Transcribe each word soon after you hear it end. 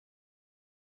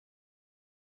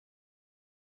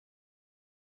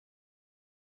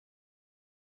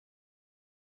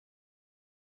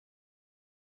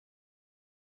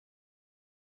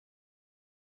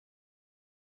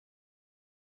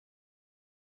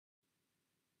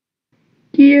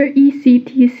Dear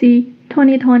ECTC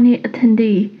 2020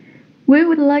 attendee, we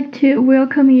would like to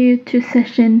welcome you to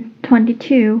session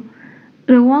 22,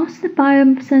 Advanced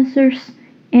Biosensors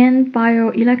and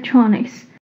Bioelectronics,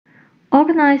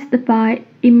 organized by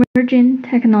Emerging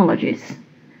Technologies.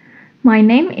 My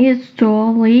name is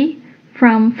Zhuo Li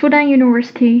from Fudan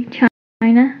University,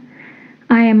 China.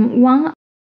 I am one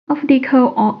of the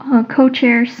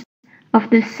co-chairs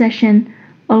of this session,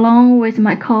 along with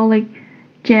my colleague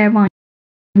Jae Won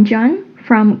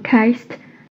from KAIST,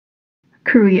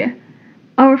 Korea.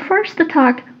 Our first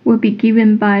talk will be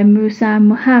given by Musa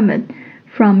Muhammad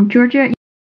from Georgia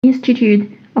Institute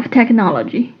of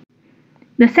Technology.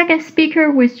 The second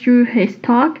speaker withdrew his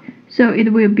talk, so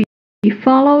it will be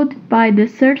followed by the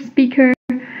third speaker,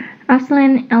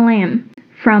 Aslan Alam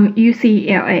from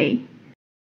UCLA.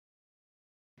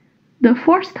 The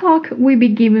fourth talk will be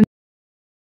given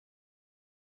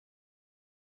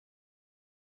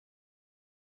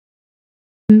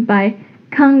by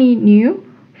Kangli Niu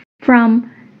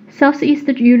from Southeast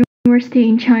University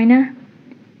in China,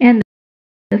 and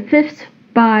the fifth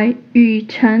by Yu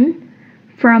Chen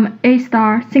from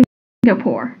A-Star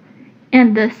Singapore.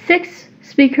 And the sixth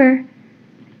speaker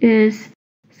is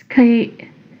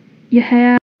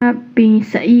Yahya bin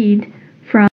Said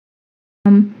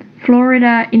from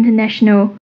Florida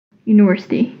International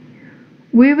University.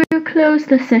 We will close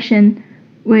the session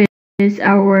with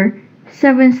our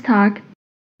seventh talk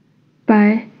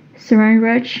by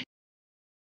Saranraj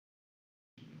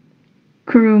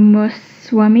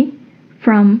Kurumaswamy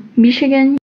from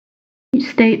Michigan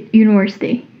State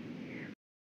University.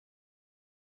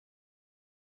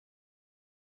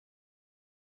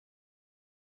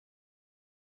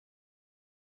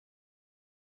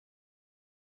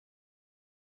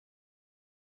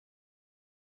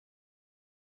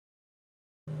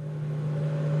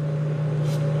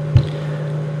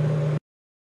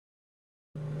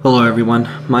 Hello everyone,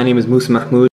 my name is Musa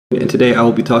Mahmoud, and today I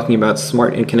will be talking about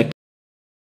smart and connected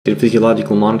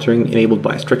physiological monitoring enabled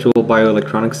by structural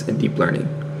bioelectronics and deep learning.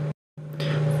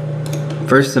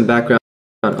 First, some background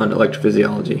on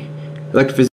electrophysiology.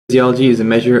 Electrophysiology is a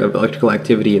measure of electrical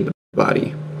activity in the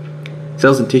body.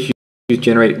 Cells and tissues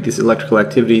generate this electrical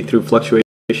activity through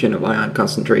fluctuation of ion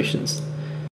concentrations.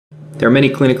 There are many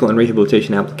clinical and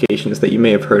rehabilitation applications that you may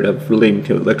have heard of relating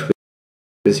to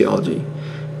electrophysiology,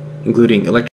 including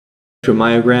electromyograms,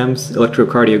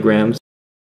 electrocardiograms,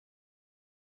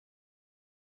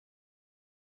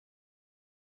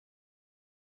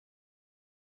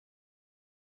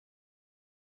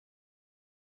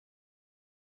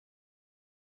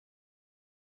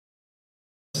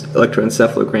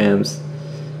 electroencephalograms,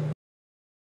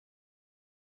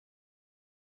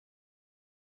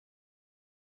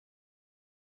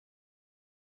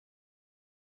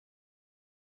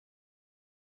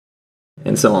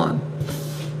 and so on.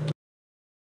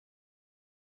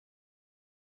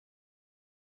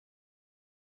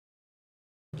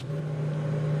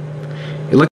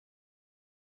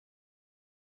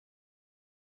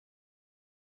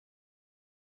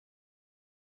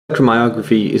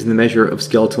 Electromyography is the measure of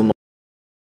skeletal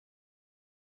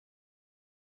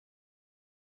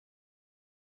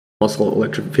muscle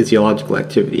electrophysiological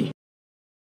activity.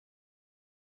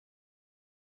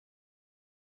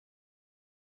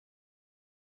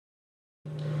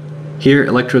 Here,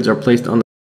 electrodes are placed on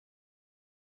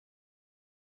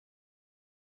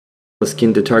the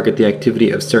skin to target the activity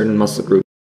of certain muscle groups,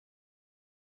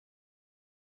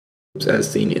 as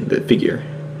seen in the figure.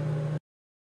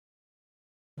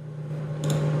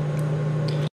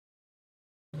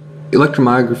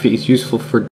 Electromyography is useful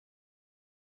for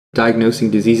diagnosing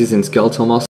diseases in skeletal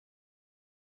muscle,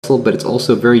 but it's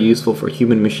also very useful for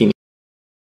human-machine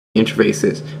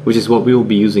interfaces, which is what we will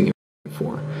be using it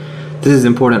for. This is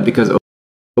important because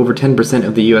over 10%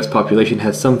 of the US population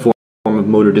has some form of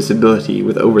motor disability,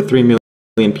 with over 3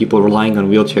 million people relying on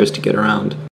wheelchairs to get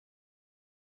around.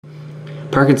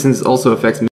 Parkinson's also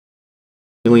affects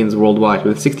millions worldwide,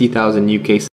 with 60,000 new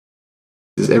cases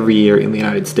every year in the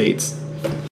United States.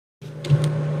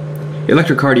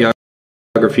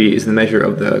 Electrocardiography is the measure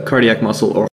of the cardiac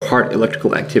muscle or heart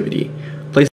electrical activity.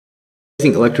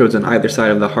 Placing electrodes on either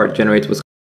side of the heart generates what's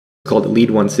called a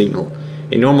lead-1 signal.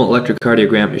 A normal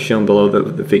electrocardiogram is shown below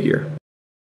the figure.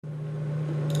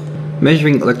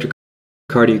 Measuring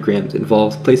electrocardiograms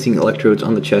involves placing electrodes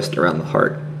on the chest around the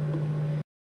heart.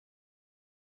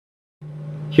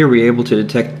 Here we are able to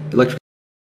detect electrical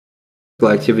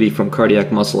activity from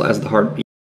cardiac muscle as the heart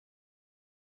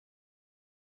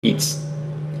beats.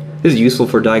 This is useful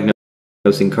for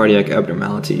diagnosing cardiac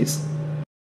abnormalities.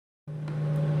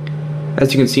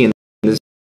 As you can see in this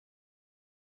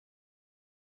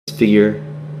figure,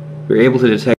 we were able to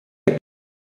detect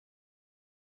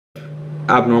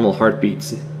abnormal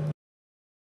heartbeats.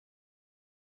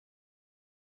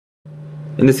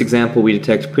 In this example, we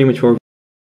detect premature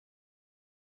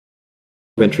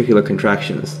ventricular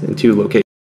contractions in 2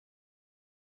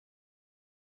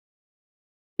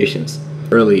 locations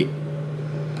early.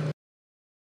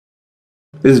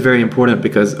 This is very important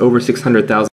because over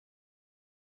 600,000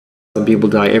 people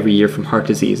die every year from heart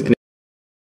disease, and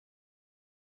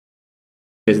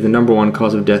it is the #1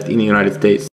 cause of death in the United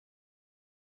States.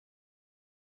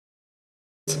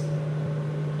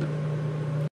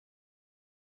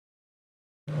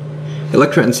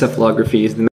 Electroencephalography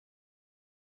is the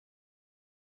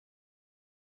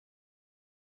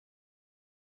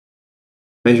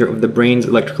measure of the brain's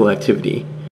electrical activity.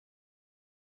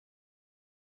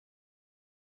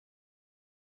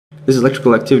 This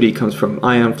electrical activity comes from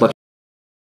ion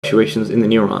fluctuations in the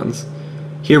neurons.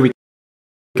 Here we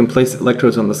can place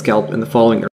electrodes on the scalp in the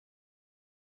following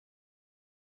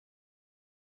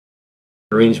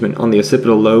arrangement on the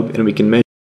occipital lobe, and we can measure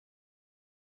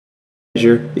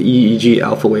the EEG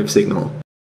alpha wave signal,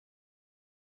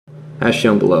 as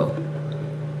shown below.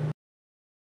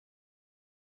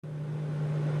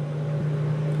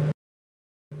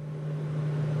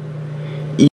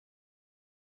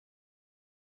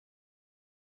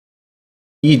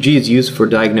 EEG is used for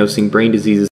diagnosing brain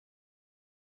diseases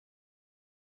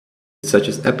such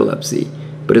as epilepsy,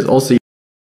 but is also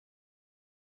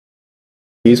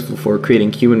useful for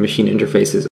creating human-machine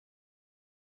interfaces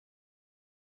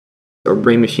or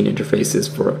brain-machine interfaces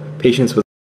for patients with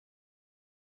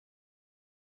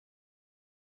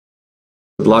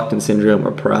locked-in syndrome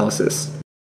or paralysis.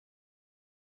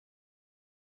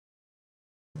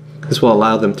 This will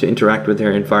allow them to interact with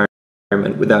their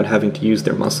environment without having to use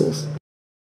their muscles.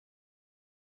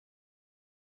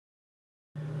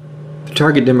 The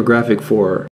target demographic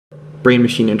for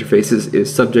brain-machine interfaces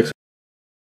is subjects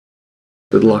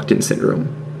with locked-in syndrome.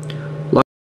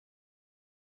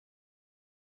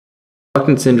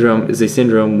 Locked-in syndrome is a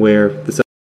syndrome where the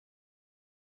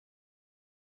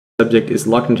subject is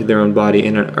locked into their own body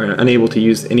and are unable to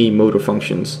use any motor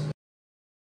functions.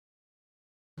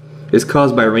 It is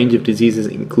caused by a range of diseases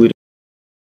including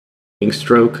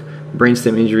stroke,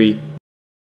 brainstem injury,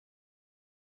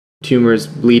 tumors,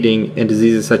 bleeding, and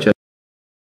diseases such as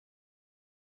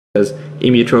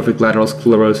amyotrophic lateral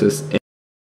sclerosis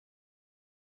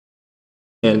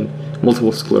and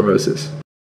multiple sclerosis.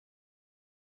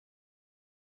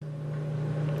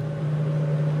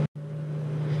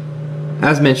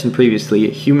 As mentioned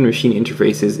previously, human-machine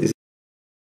interfaces is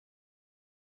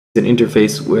an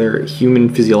interface where human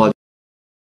physiological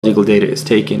data is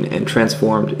taken and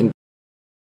transformed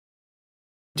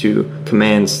into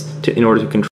commands in order to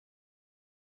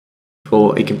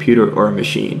control a computer or a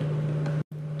machine.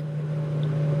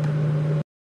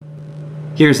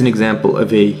 Here's an example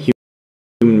of a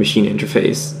human-machine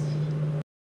interface.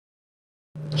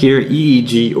 Here,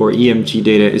 EEG or EMG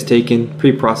data is taken,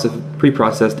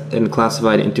 pre-processed, and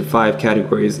classified into 5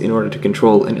 categories in order to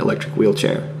control an electric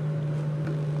wheelchair.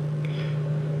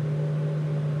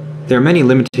 There are many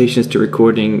limitations to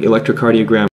recording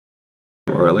electrocardiogram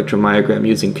or electromyogram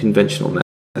using conventional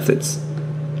methods.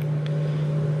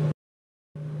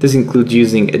 This includes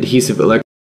using adhesive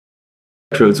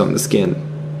electrodes on the skin.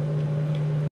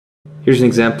 Here's an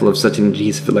example of such an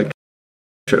adhesive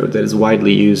electrode that is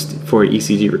widely used for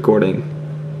ECG recording.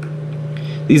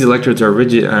 These electrodes are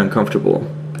rigid and uncomfortable.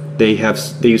 They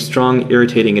use strong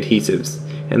irritating adhesives,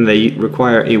 and they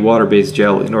require a water-based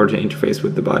gel in order to interface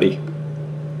with the body.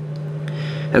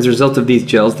 As a result of these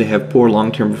gels, they have poor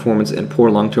long-term performance and poor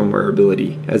long-term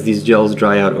wearability, as these gels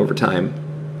dry out over time.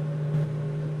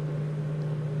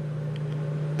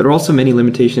 There are also many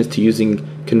limitations to using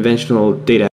conventional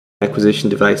data acquisition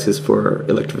devices for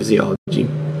electrophysiology.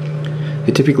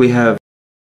 They typically have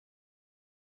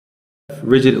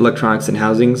rigid electronics and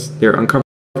housings. They're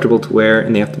uncomfortable to wear,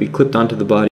 and they have to be clipped onto the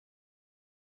body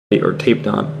or taped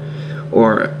on,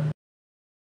 or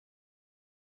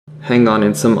hang on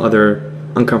in some other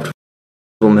uncomfortable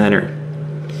manner.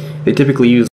 They typically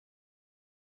use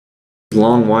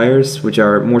long wires, which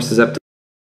are more susceptible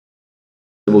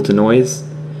to noise.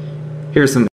 Here are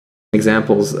some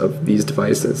examples of these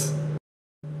devices.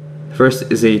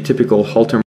 First is a typical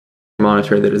Holter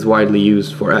monitor that is widely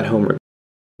used for at-home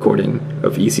recording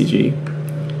of ECG,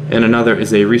 and another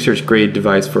is a research-grade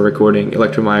device for recording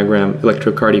electromyogram,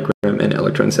 electrocardiogram, and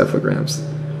electroencephalograms.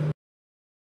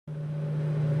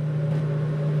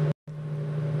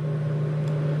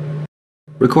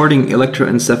 Recording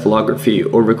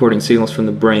electroencephalography, or recording signals from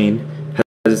the brain,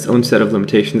 has its own set of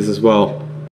limitations as well.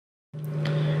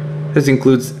 This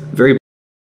includes very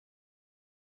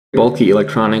bulky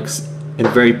electronics and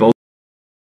very bulky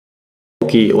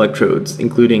electrodes,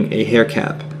 including a hair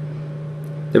cap.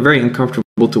 They're very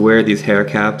uncomfortable to wear, these hair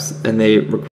caps, and they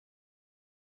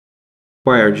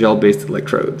require gel-based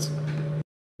electrodes.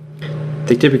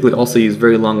 They typically also use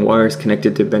very long wires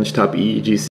connected to benchtop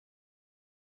EEG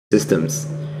systems.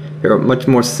 They are much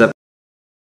more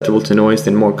susceptible to noise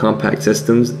than more compact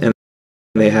systems, and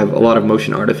they have a lot of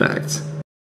motion artifacts.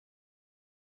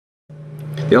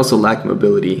 They also lack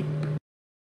mobility.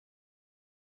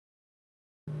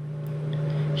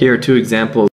 Here are two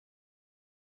examples,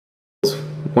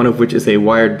 one of which is a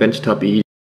wired benchtop EEG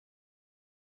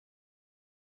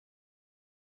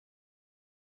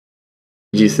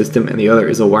system, and the other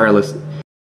is a wireless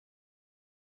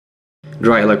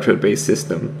dry electrode-based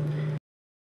system.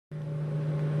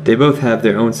 They both have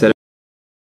their own set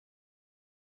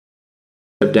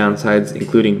of downsides,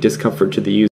 including discomfort to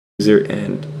the user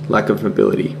and lack of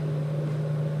mobility.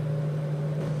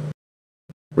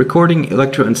 Recording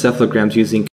electroencephalograms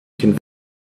using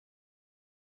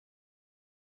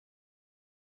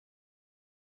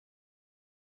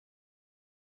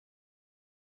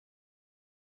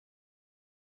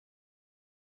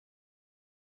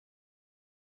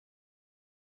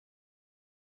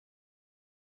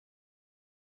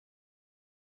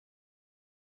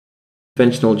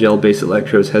conventional gel-based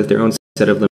electrodes has their own set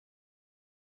of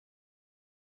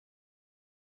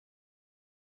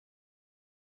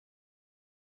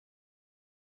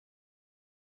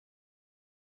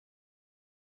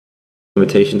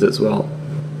limitations as well.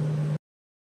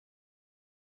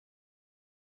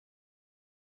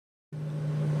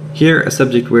 Here, a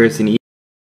subject wears an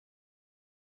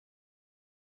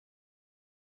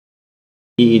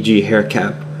EEG hair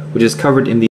cap, which is covered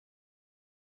in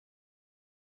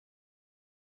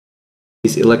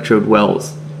these electrode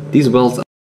wells. These wells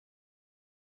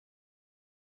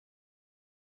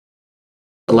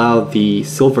allow the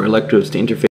silver electrodes to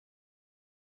interface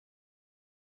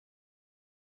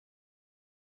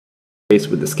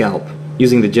with the scalp,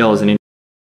 using the gel as an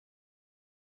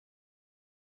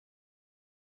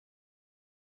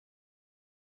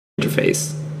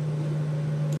interface.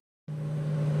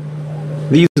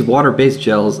 These water-based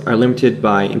gels are limited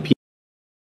by impedance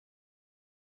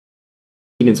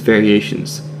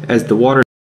variations, as the water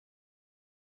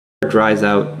dries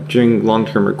out during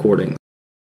long-term recordings.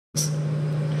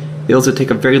 They also take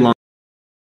a very long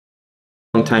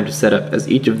time to set up, as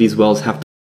each of these wells have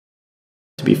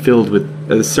to be filled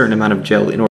with a certain amount of gel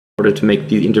in order to make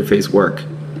the interface work.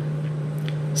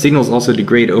 Signals also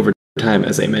degrade over time,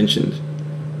 as I mentioned,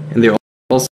 and they're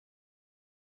also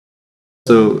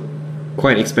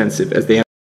quite expensive, as they have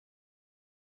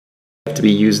to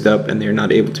be used up and they're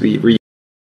not able to be reused.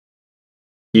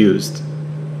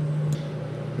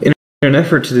 In an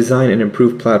effort to design an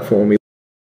improved platform, we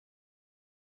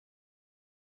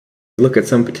look at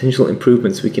some potential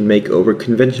improvements we can make over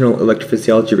conventional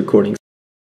electrophysiology recording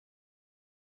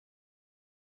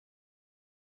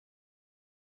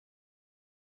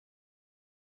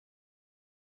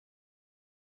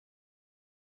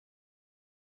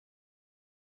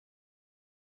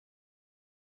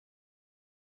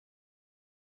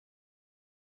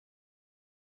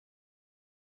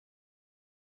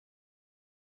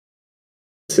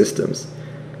systems.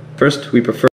 First, we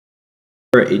prefer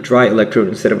a dry electrode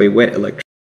instead of a wet electrode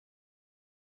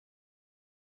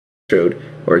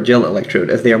or a gel electrode,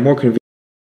 as they are more convenient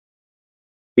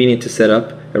to set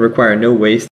up and require no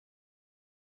waste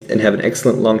and have an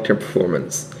excellent long-term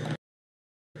performance.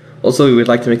 Also, we would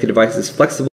like to make the devices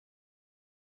flexible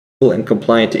and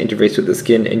compliant to interface with the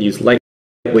skin and use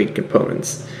lightweight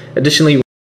components. Additionally, we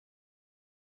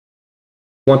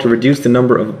want to reduce the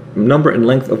number and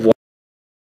length of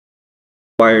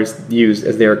wires used,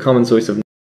 as they are a common source of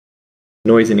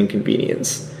noise and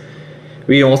inconvenience.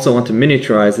 We also want to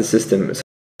miniaturize the system so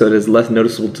it is less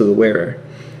noticeable to the wearer.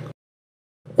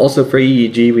 Also, for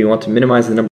EEG, we want to minimize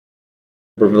the number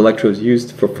of electrodes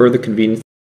used for further convenience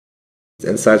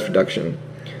and size reduction.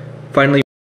 Finally,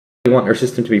 we want our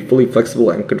system to be fully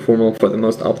flexible and conformal for the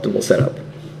most optimal setup.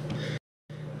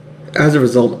 As a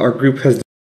result, our group has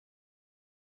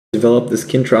developed the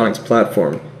Skintronics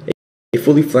platform, a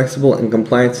fully flexible and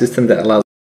compliant system that allows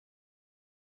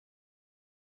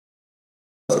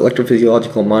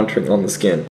electrophysiological monitoring on the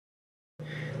skin.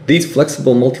 These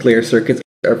flexible multi-layer circuits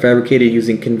are fabricated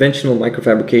using conventional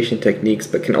microfabrication techniques,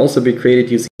 but can also be created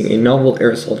using a novel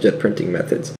aerosol jet printing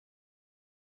methods.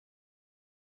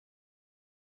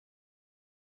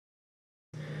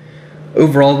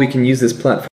 Overall, we can use this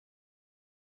platform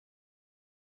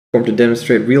to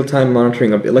demonstrate real-time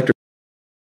monitoring of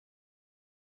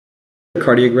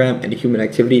electrocardiogram and human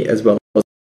activity, as well as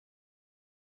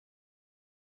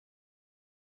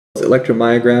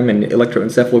electromyogram and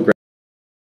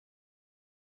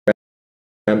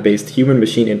electroencephalogram-based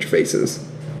human-machine interfaces.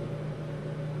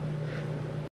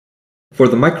 For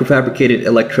the microfabricated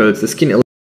electrodes, the skin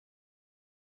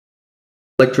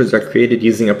electrodes are created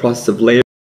using a process of layering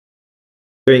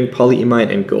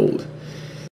polyimide and gold.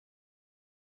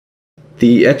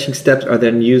 The etching steps are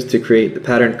then used to create the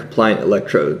pattern-compliant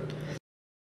electrode.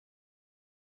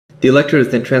 The electrode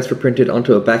is then transfer printed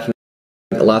onto a backing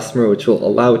elastomer, which will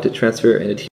allow it to transfer and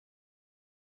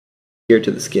adhere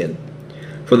to the skin.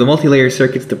 For the multi-layer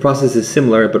circuits, the process is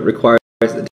similar but requires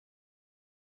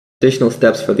additional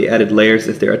steps for the added layers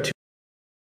if there are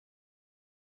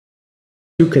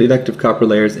two conductive copper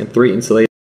layers and 3 insulating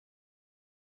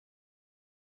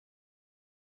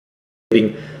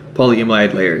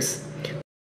polyimide layers.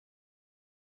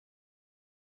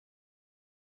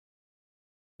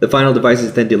 The final device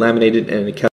is then delaminated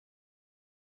and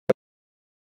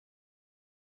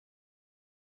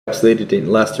encapsulated in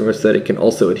elastomer so that it can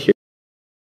also adhere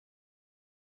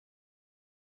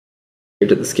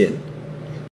to the skin.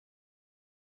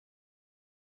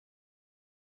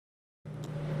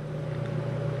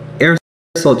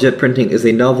 Aerosol jet printing is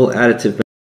a novel additive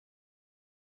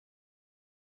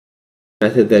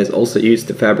method that is also used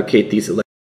to fabricate these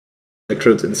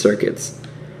electrodes and circuits.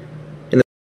 In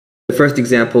the first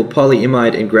example,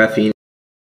 polyimide and graphene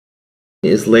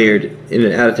is layered in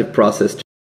an additive process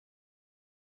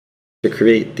to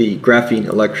create the graphene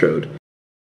electrode.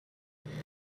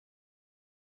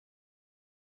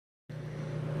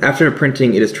 After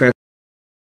printing, it is transferred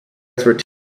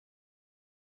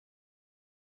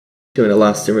to an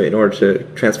elastomer in order to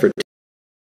transfer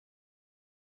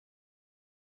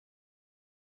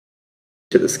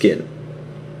to the skin.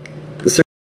 The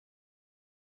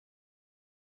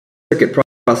circuit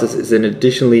process is an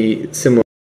additionally similar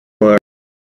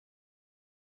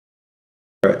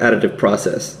additive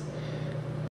process.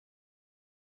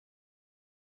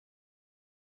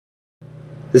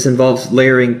 This involves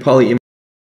layering polyimide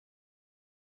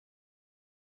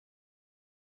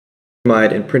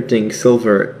and printing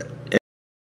silver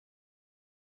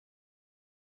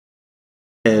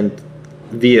and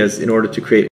vias in order to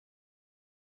create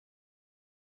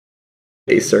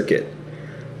a circuit.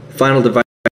 The final device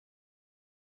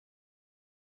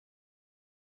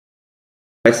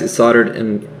is soldered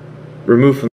and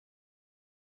removed from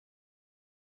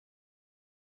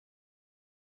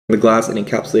the glass and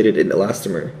encapsulated in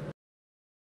elastomer.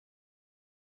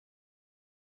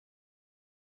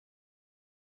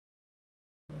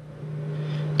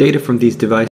 Data from these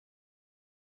devices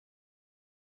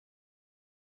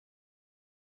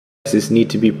need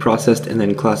to be processed and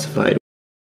then classified,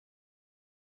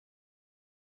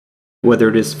 whether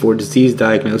it is for disease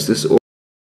diagnosis or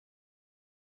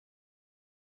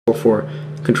for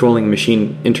controlling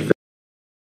machine interface.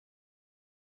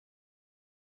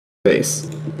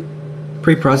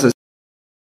 Pre-processing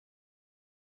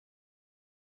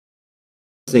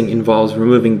involves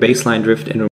removing baseline drift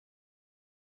and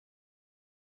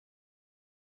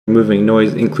removing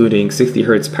noise, including 60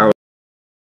 Hz power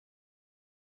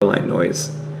line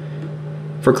noise.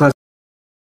 For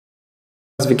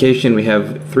classification, we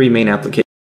have 3 main applications.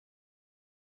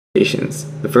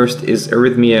 The first is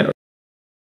arrhythmia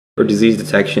or disease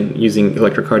detection using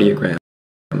electrocardiogram.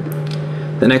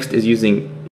 The next is using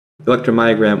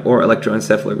electromyogram or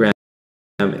electroencephalogram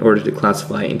in order to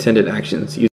classify intended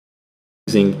actions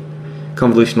using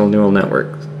convolutional neural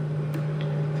networks.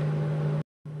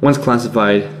 Once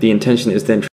classified, the intention is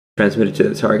then transmitted to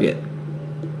the target.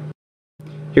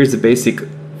 Here's the basic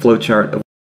flowchart of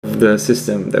the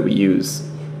system that we use.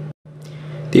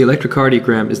 The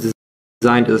electrocardiogram is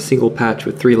designed as a single patch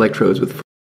with 3 electrodes with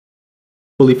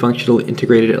fully functional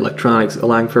integrated electronics,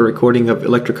 allowing for recording of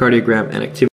electrocardiogram and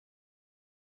activity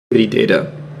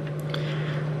data.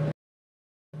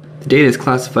 The data is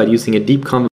classified using a deep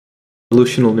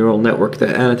convolutional neural network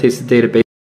that annotates the data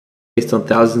based on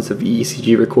thousands of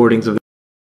EECG recordings of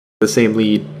the same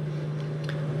lead.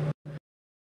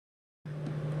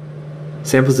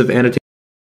 Samples of annotated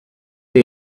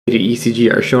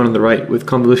ECG are shown on the right, with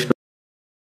convolutional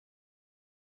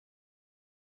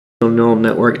neural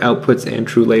network outputs and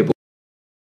true labels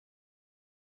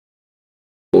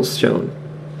shown.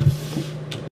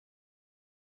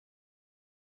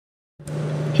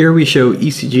 Here we show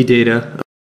ECG data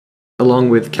along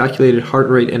with calculated heart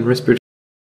rate and respiratory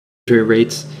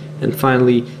rates, and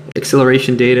finally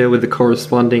acceleration data with the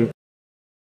corresponding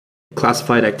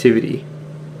classified activity.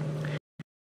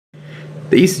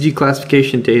 The ECG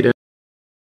classification data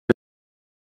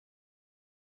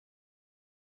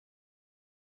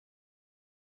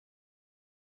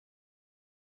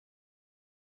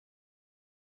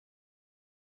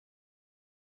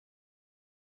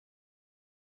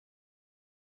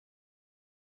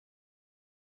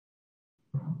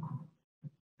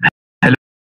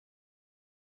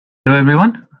Hello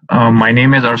everyone, my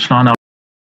name is Arslan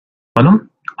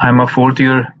Alam. I'm a fourth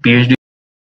year PhD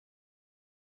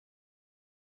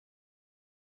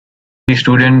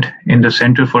student in the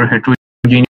Center for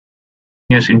Heterogeneous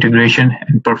Integration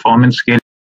and Performance Scaling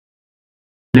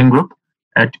Group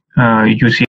at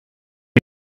UCLA,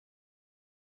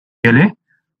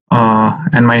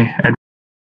 and my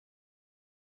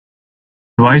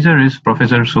advisor is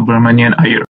Professor Subramanian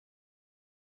Iyer.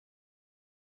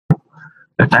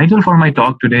 The title for my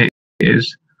talk today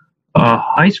is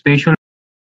High Spatial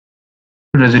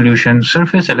Resolution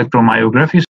Surface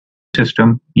Electromyography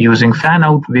System using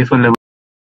Fan-Out Wafer Level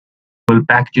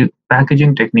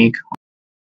Packaging Technique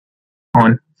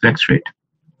on flex rate.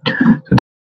 So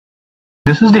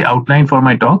this is the outline for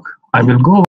my talk. I will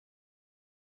go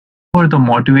over the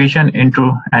motivation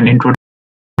into an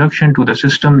introduction to the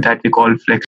system that we call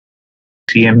flex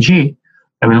EMG.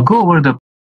 I will go over the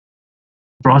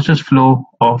process flow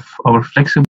of our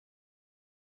flexible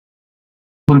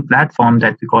platform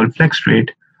that we call flex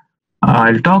rate.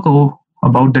 I'll talk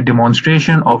about the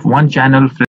demonstration of one-channel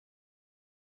flex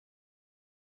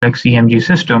EMG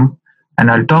system,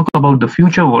 and I'll talk about the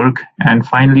future work and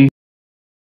finally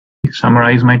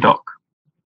summarize my talk.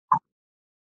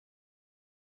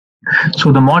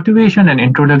 So the motivation and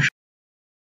introduction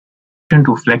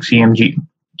to flex EMG.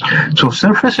 So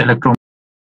surface electromyography,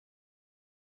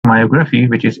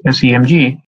 which is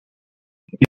SEMG,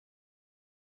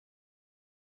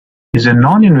 is a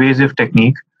non-invasive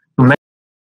technique to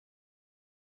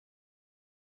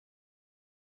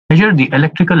measure the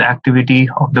electrical activity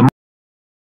of the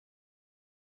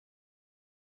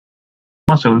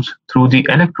muscles through the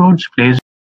electrodes placed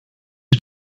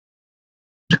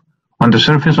on the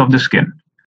surface of the skin.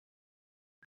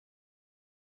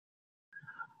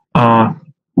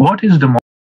 What is the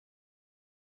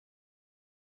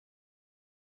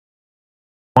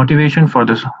motivation for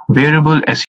this wearable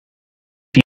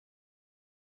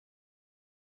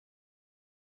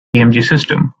SEMG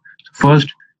system?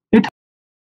 First, it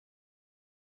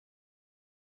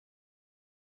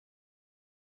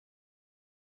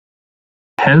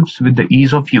helps with the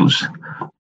ease of use.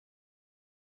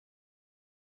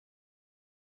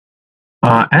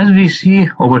 As we see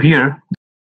over here,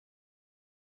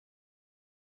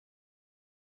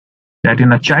 that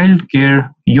in a child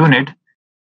care unit,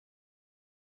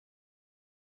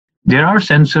 there are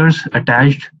sensors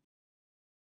attached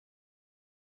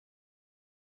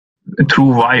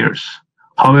through wires.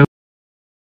 However,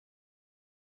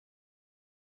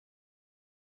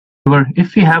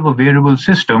 if we have a wearable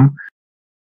system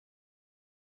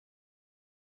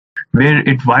where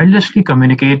it wirelessly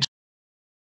communicates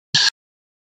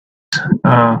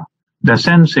the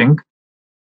sensing,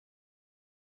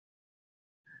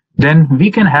 then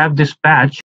we can have this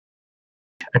patch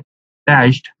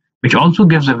attached, which also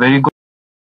gives a very good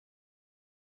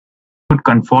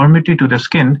conformity to the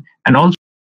skin and also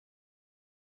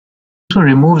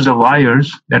removes the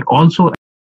wires that also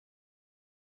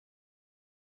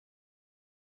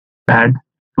add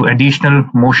to additional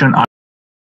motion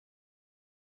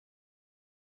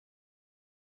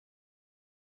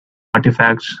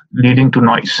artifacts leading to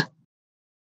noise.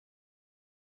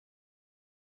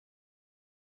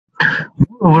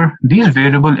 Moreover, these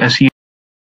wearable SEMG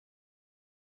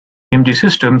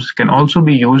systems can also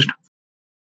be used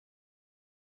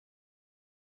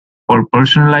for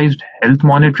personalized health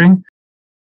monitoring,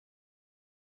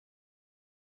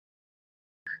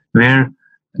 where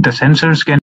the sensors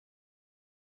can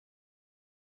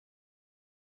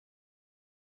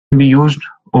be used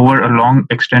over a long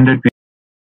extended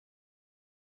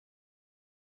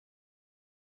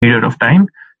period of time.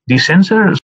 These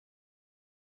sensors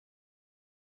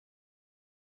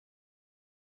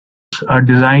are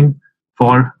designed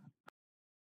for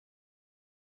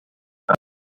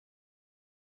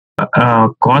a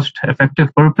cost-effective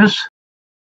purpose,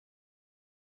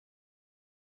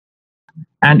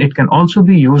 and it can also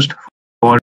be used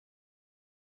for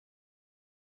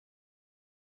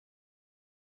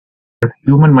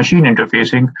human-machine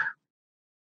interfacing.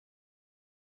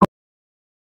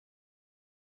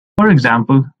 For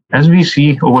example, as we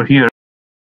see over here,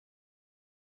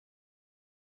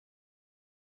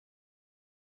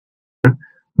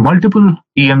 multiple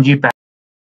EMG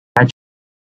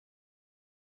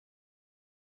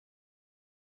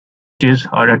patches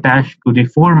are attached to the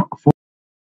forearm,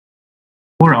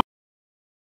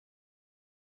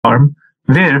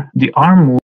 where the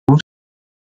arm moves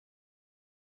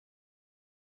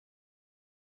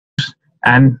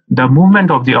and the movement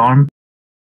of the arm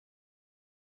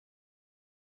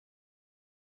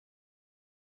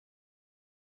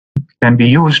can be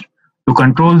used to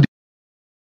control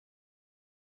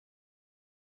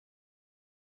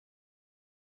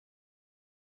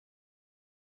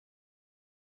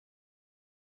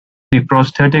the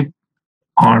prosthetic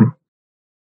arm.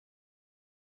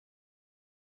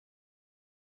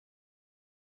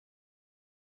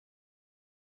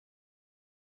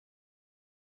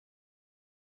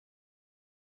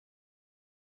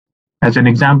 As an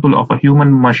example of a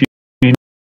human-machine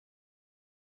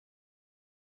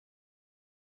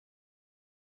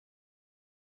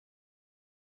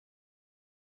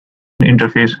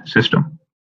interface system.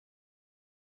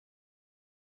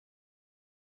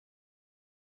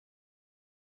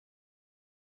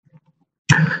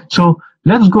 So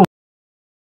let's go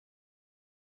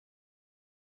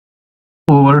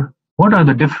over what are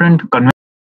the different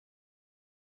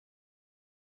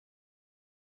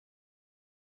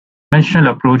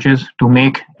conventional approaches to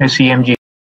make SEMG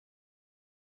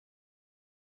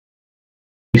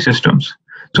systems.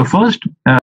 So first,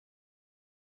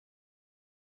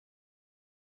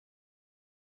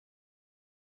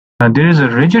 there is a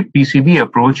rigid PCB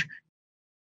approach.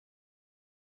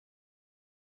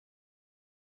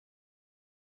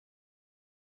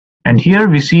 And here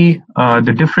we see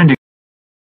the different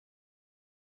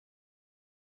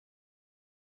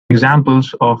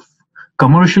examples of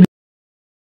commercially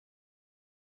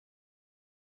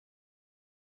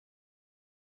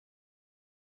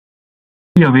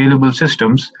available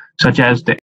systems, such as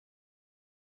the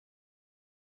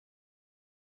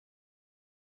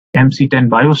MC10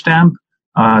 biostamp,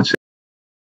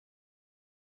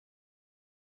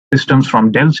 systems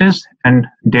from Delsys and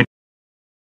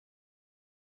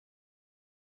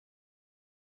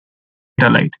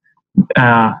Datalite.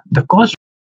 The cost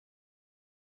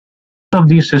of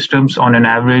these systems on an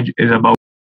average is about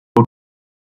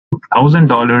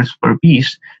 $1,000 per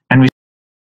piece, and we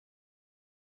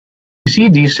see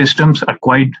these systems are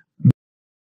quite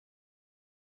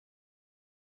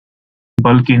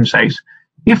bulky in size.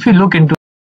 If we look into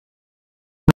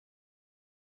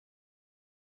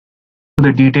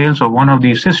the details of one of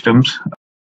these systems,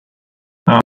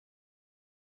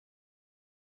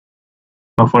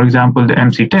 for example, the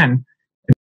MC10,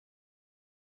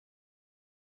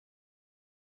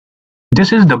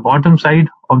 this is the bottom side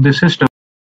of the system.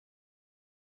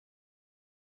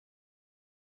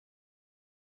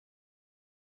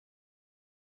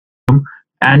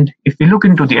 And if we look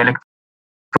into the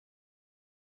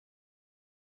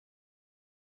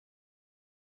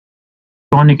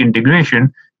electronic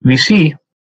integration, we see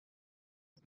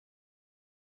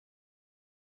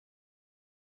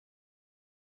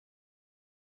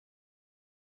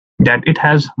that it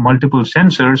has multiple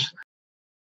sensors,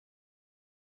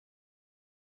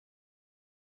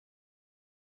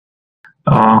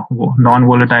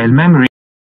 non-volatile memory,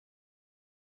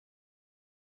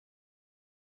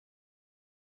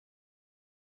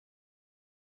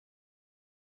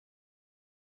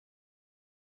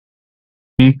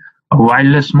 a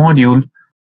wireless module,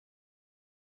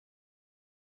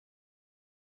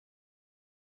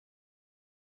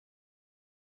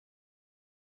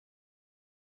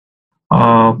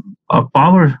 a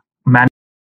power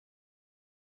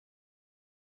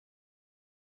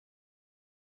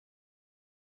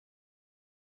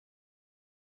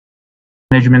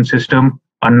management system,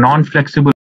 a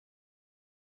non-flexible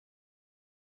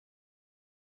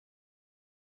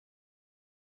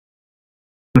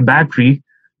battery,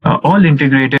 all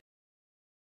integrated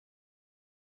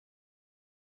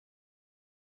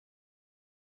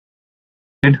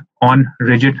on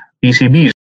rigid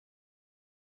PCBs.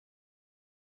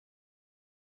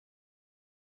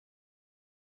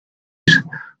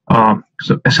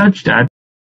 So such that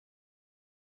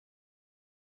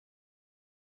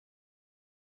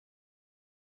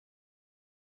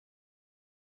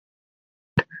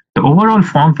the overall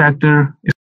form factor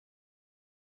is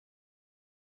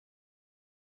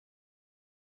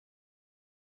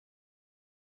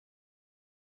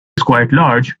quite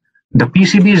large. The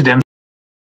PCBs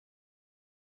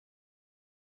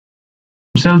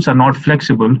themselves are not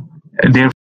flexible.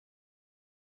 Therefore,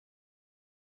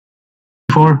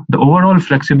 the overall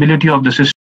flexibility of the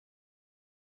system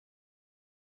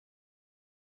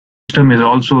is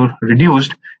also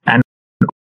reduced, and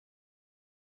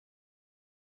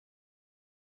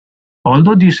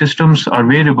although these systems are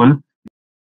variable,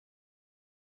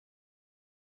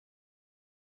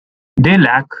 they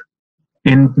lack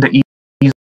in the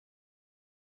ease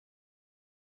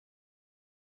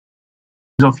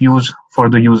of use for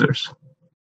the users.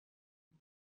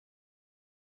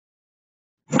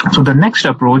 So the next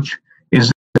approach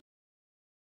is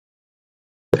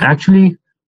actually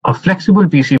a flexible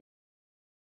PCB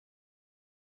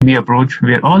approach,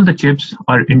 where all the chips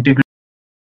are integrated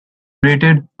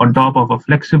on top of a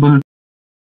flexible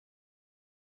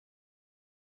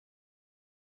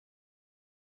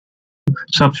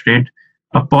substrate,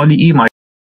 a polyimide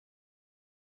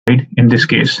in this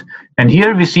case. And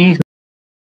here we see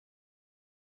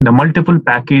the multiple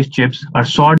packaged chips are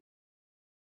soldered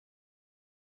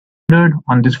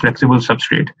on this flexible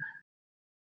substrate.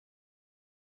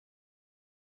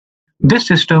 This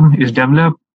system is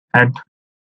developed at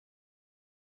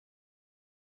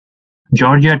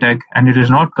Georgia Tech, and it is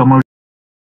not commercially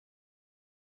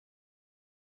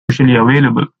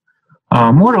available.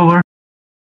 Moreover,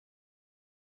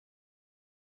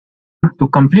 to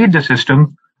complete the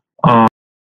system,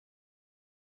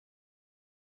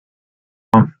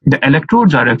 the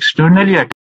electrodes are externally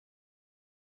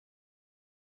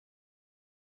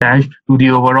attached to the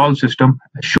overall system,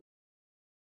 shown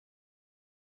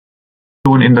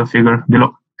in the figure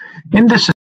below. In this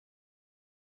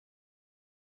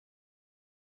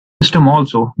system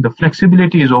also, the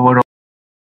flexibility is overall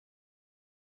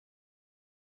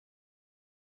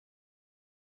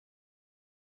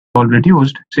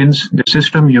reduced, since the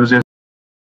system uses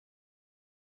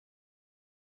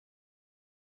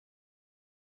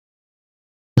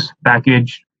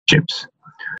packaged chips.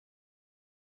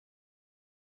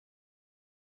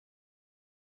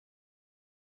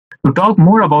 To talk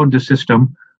more about this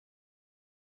system,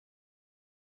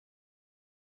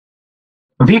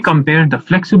 we compare the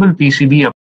flexible PCB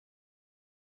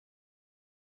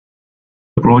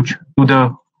approach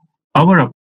to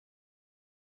our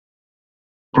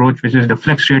approach, which is the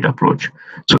flex rate approach.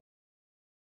 So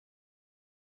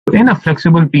in a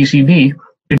flexible PCB,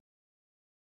 it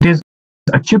is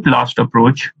a chip last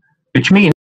approach, which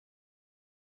means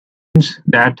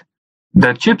that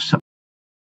the chips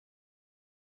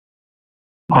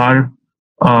are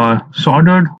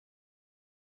soldered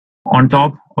on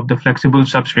top of the flexible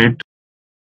substrate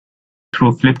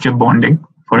through flip chip bonding,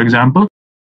 for example.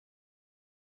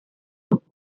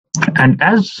 And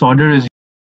as solder is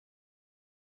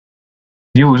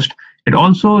used, it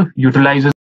also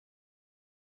utilizes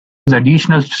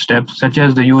additional steps such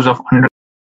as the use of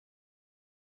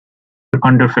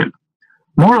underfill.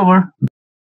 Moreover,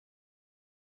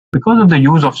 because of the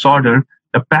use of solder,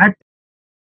 the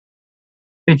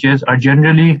packages are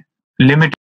generally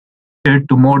limited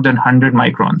to more than 100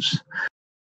 microns.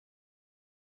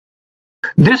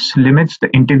 This limits the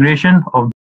integration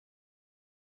of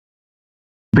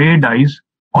bare dies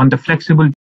on the flexible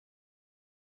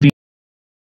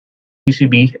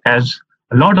PCB, as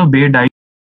a lot of bare dies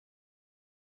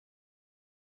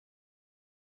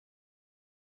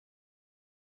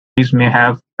may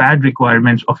have pad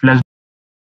requirements of less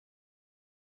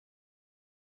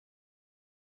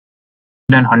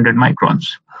than 100 microns.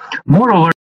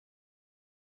 Moreover,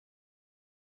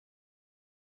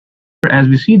 as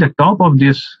we see the top of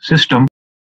this system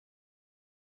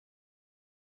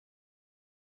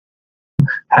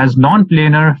has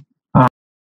non-planar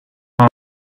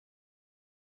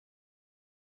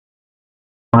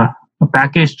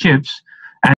packaged chips,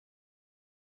 and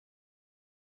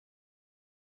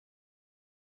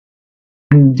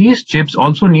these chips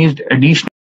also need additional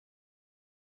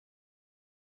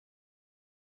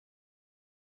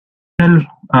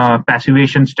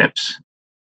passivation steps.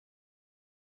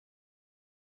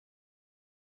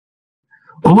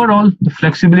 Overall, the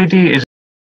flexibility is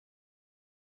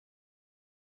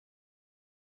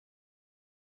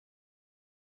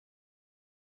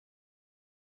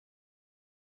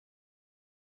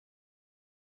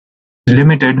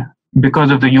limited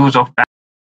because of the use of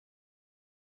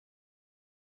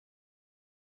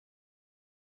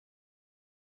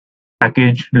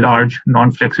packaged large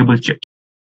non-flexible chips.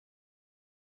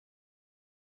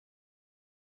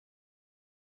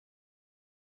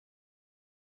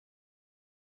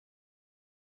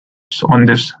 On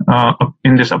this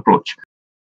in this approach.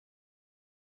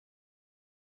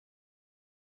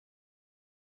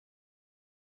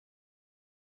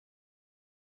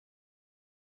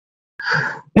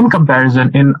 In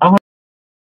comparison, in our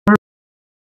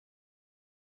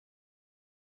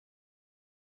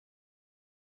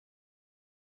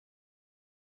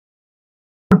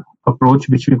approach,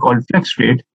 which we call flex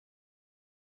rate,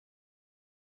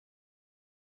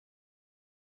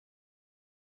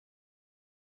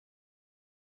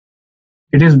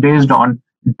 it is based on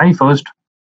die first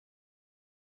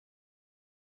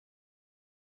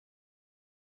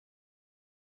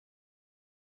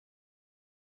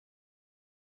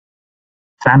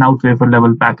fan out wafer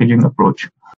level packaging approach.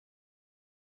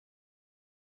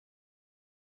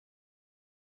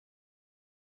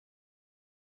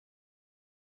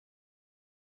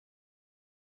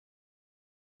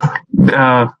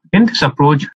 In this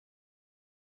approach,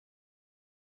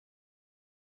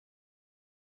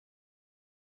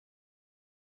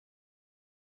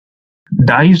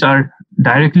 dyes are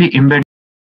directly embedded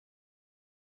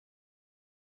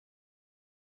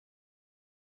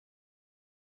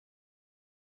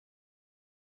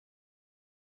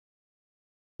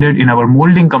in our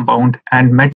molding compound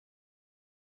and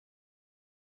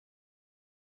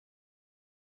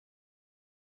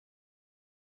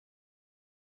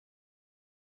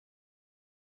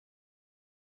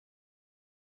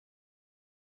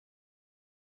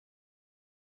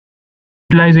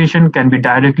metallization can be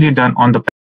directly done on the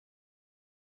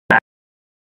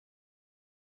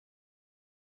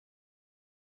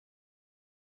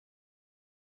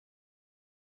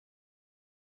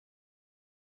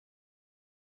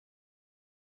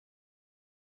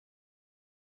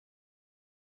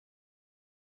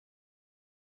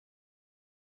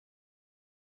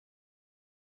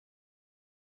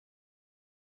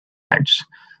pads.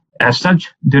 As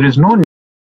such, there is no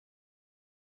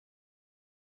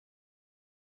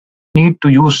need to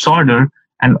use solder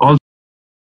and also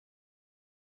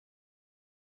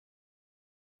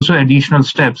additional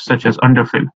steps such as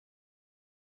underfill.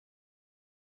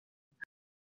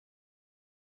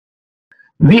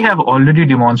 We have already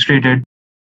demonstrated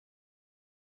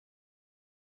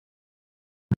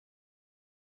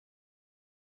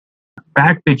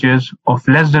pad pitches of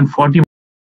less than 40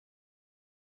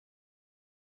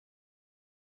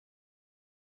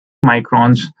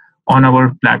 microns on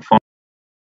our platform.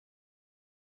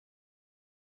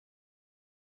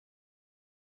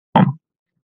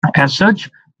 As such,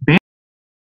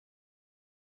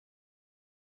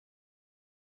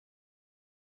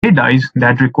 dyes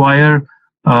that require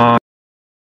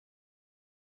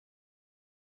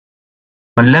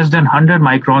less than 100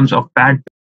 microns of pad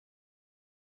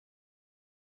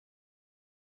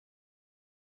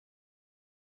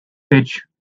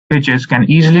pitches can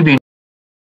easily be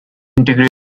integrated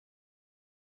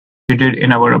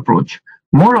in our approach.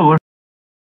 Moreover,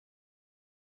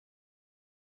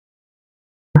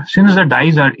 since the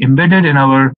dyes are embedded in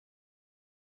our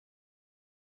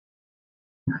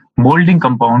molding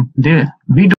compound,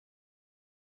 we do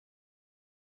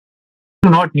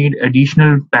not need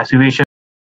additional passivation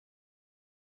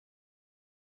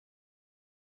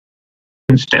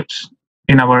steps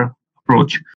in our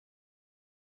approach.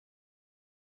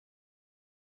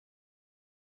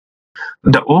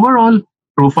 The overall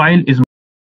profile is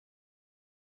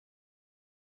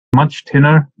much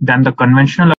thinner than the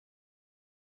conventional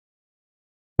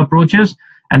approaches,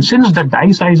 and since the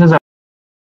die sizes are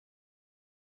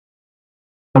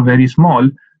very small,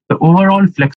 the overall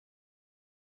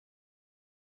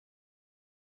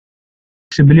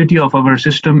flexibility of our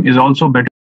system is also better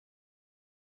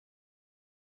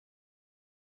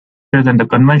than the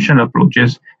conventional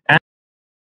approaches, as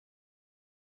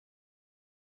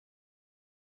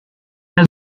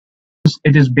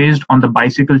it is based on the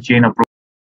bicycle chain approach,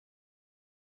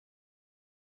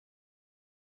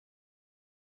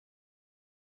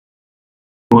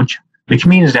 which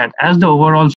means that as the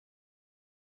overall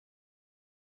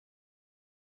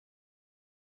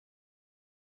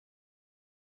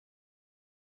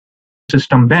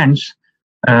system bends,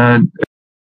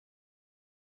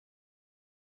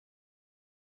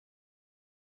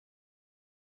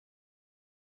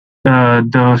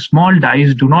 the small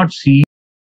dies do not see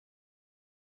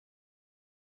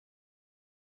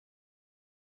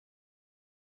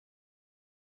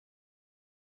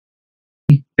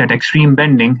that extreme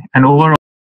bending, and overall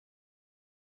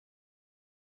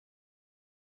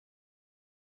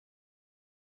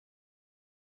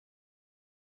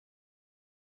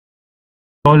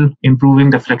improving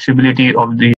the flexibility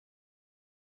of the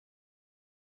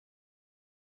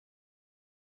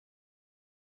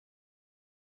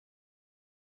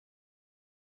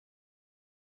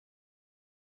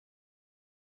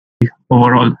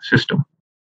overall system.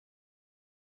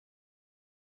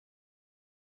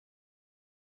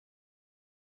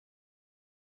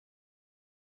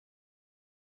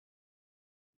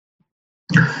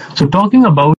 So talking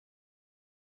about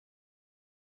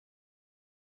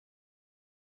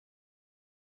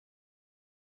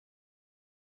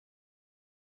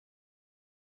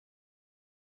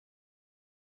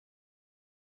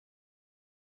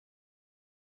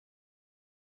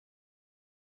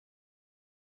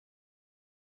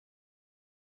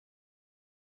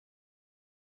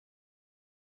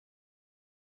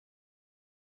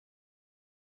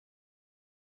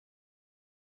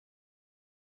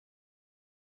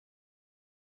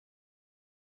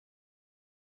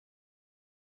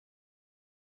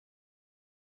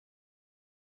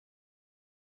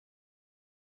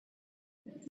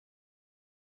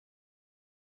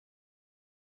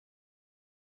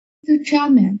Mr.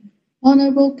 Chairman,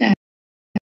 honorable guests.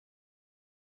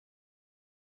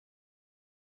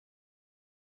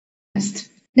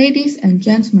 Ladies and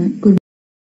gentlemen, good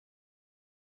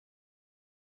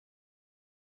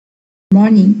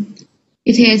morning.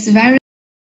 It is very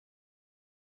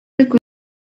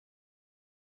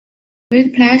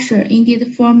great pleasure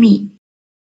indeed for me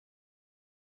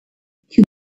to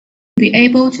be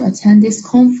able to attend this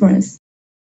conference.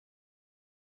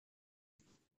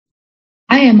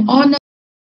 I am honored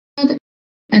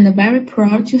and very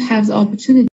proud to have the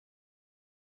opportunity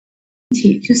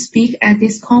to speak at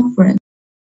this conference.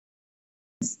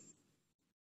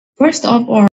 First of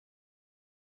all,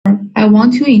 I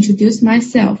want to introduce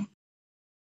myself.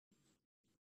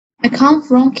 I come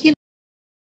from Key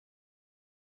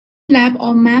Lab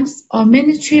of Maps of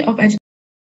Ministry of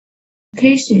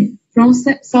Education from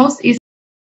Southeast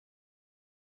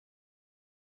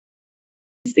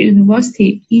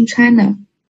University in China.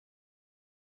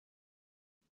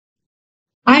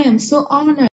 I am so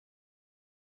honored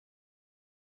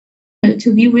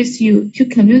to be with you to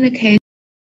communicate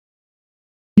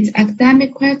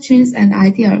academic questions and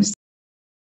ideas.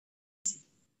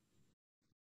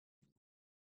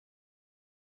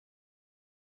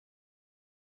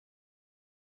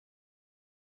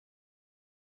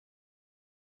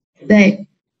 Today,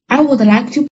 I would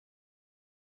like to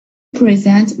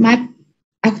present my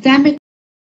academic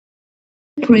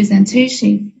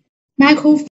presentation,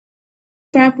 Microfabricated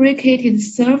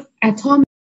Subatomic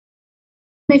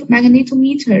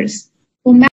Magnetometers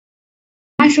for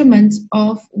measurement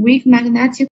of weak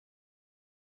magnetic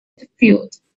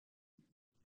field.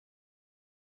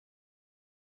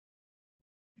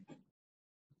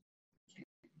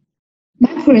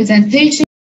 My presentation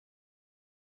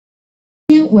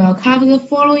will cover the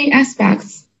following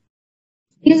aspects.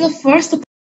 In the first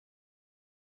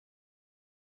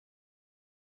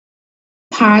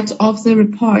part of the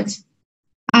report,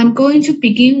 I'm going to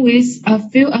begin with a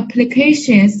few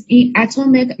applications in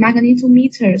atomic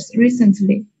magnetometers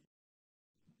recently.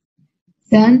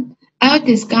 Then, I'll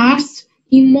discuss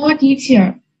in more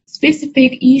detail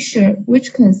specific issues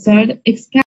which concern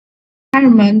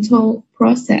experimental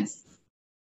process.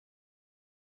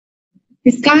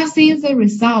 Discussing the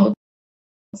results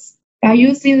by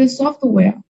using the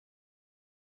software.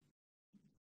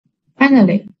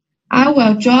 Finally, I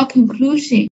will draw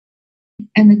conclusions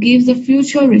and give the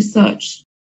future research.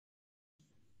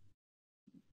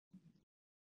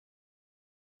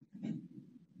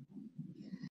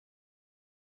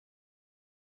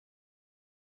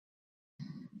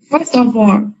 First of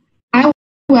all, I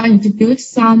will introduce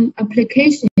some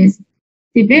applications,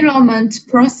 development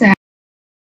process,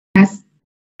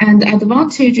 and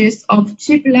advantages of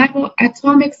chip-level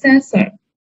atomic sensor.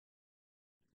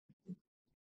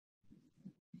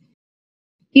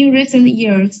 In recent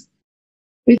years,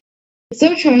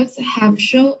 researchers have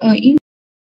shown an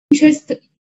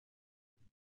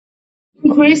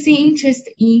increasing interest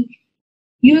in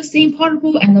using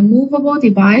portable and movable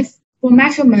devices for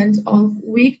measurement of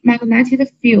weak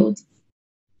magnetic field,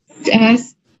 such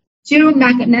as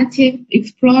geomagnetic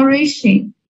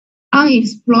exploration,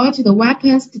 unexploded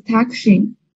weapons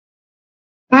detection,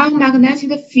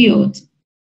 biomagnetic field,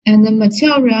 and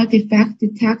material defect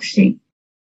detection.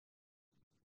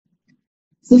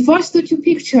 The first two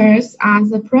pictures are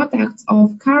the products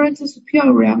of current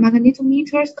superior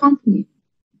magnetometers company.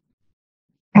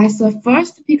 As the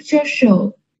first picture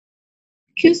shows,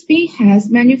 QSP has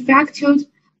manufactured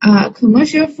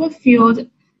commercial field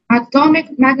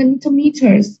atomic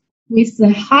magnetometers with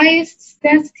the highest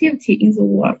sensitivity in the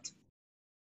world.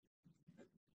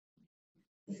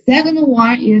 The second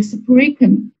one is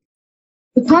Precon.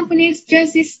 The company's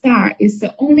Jesse Star is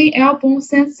the only airborne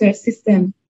sensor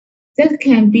system that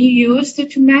can be used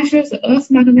to measure the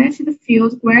Earth's magnetic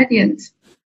field gradient.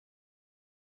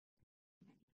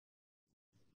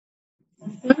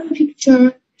 The third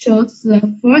picture shows the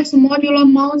first modular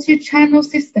multi-channel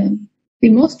system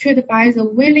demonstrated by the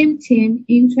William team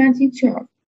in 2012.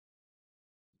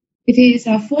 It is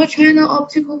a 4-channel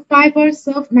optical fiber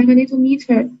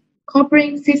self-magnetometer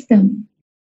coupling system,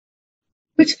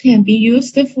 which can be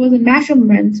used for the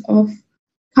measurement of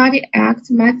cardiac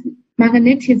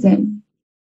magnetism.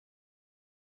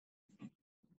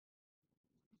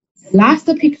 The last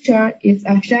picture is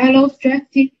a shallow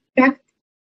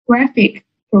stratigraphic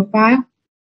profile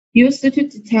used to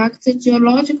detect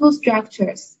geological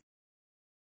structures.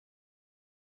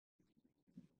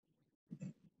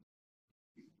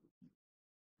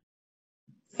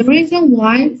 The reason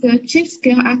why the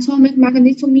chip-scale atomic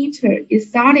magnetometer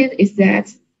is solid is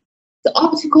that the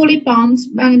optically bound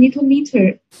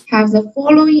magnetometer has the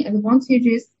following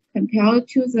advantages compared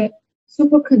to the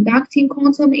superconducting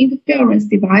quantum interference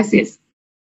devices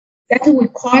that we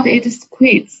call it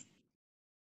squids.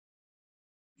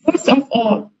 of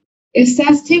all, its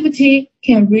sensitivity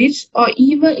can reach or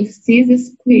even exceed the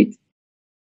speed.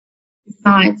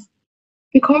 Besides,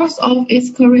 because of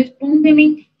its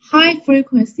correspondingly high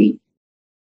frequency,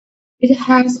 it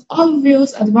has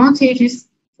obvious advantages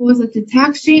for the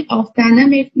detection of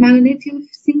dynamic magnetic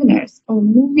signals of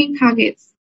moving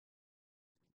targets.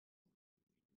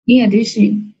 In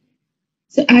addition,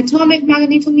 the atomic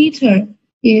magnetometer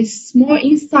is small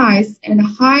in size and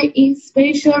high in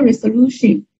spatial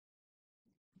resolution,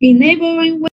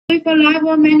 enabling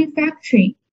wafer-level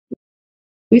manufacturing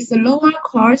with lower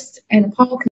cost and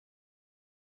power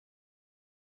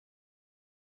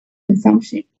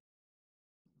consumption.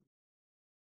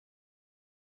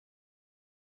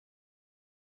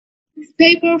 This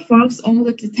paper focuses on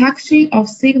the detection of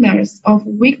signals of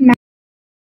weak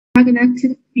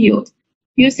magnetic field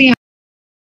using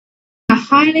a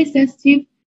highly sensitive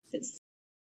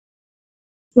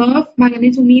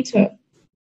magnetometer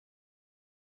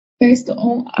based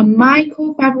on a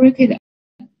microfabricated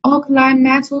alkaline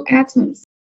metal atoms.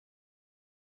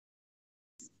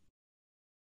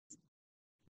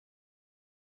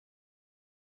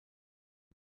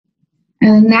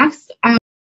 And next, I'll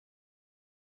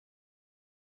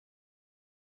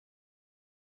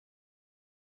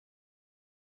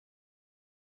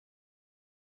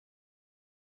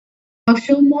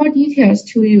show more details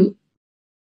to you.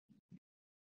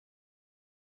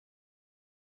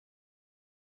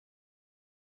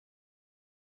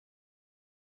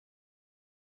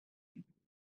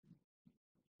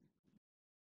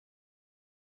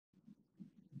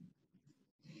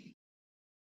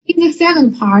 In the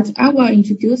second part, I will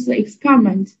introduce the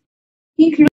experiment,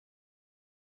 including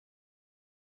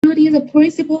the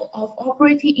principle of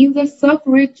operating in the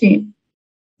sub-region,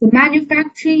 the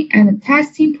manufacturing and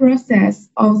testing process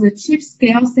of the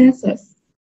chip-scale sensors.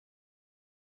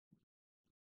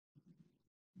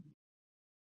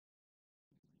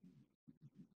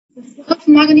 The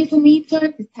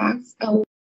sub-magnetometer detects a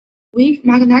weak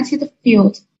magnetic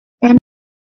field by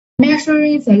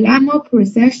measuring the lemma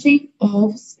precession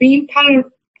of spin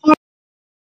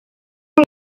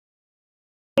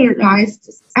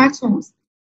polarized atoms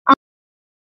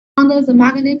under the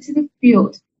magnetic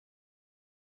field.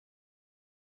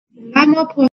 The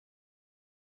lemma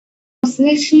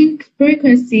precession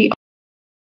frequency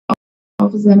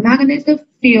of the magnetic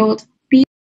field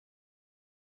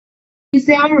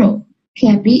B0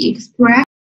 can be expressed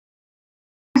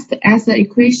as the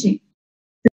equation.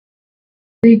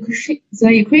 The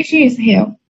equation is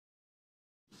here.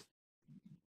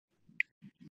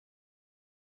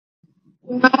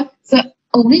 Where the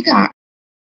omega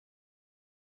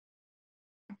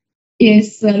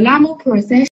is the lemma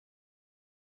precession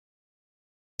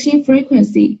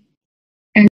frequency,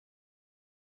 and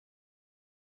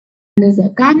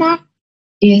the gamma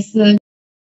is the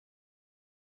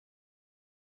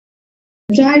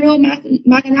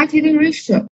gyromagnetic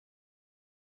ratio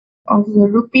of the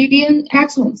rubidium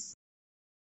atoms,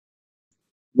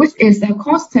 which is a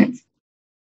constant.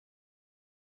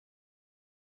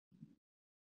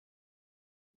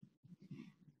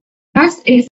 As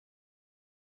is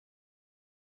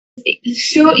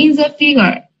shown in the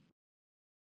figure,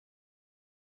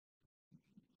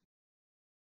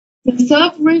 the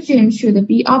sub-region should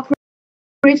be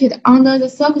operated under the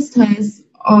circumstance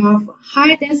of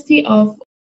high density of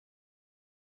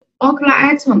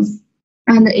alkaline atoms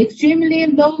and extremely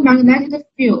low magnetic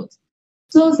field,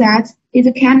 so that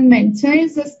it can maintain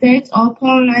the state of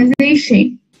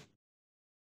polarization.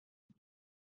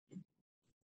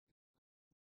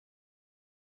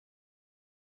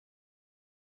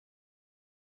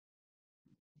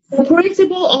 The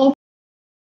principle of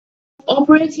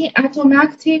operating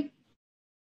atomic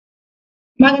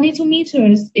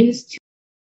magnetometers is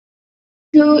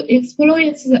to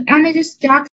exploit the energy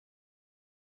structure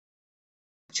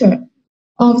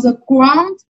of the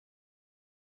ground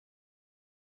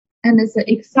and the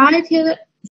excited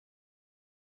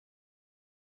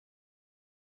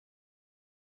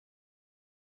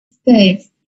states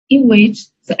in which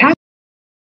the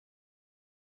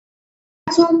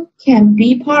atom can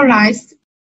be polarized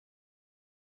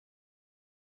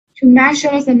to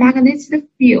measure the magnetic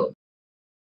field.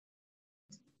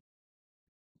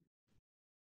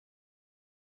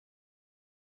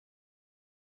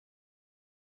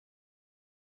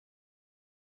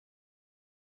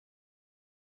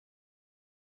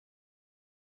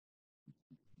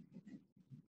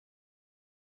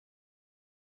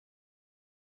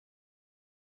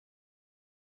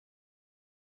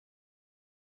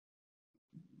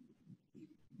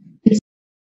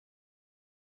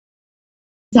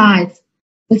 Besides,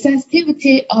 the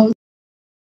sensitivity of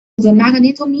the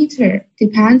magnetometer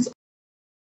depends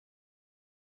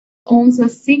on the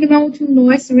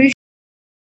signal-to-noise ratio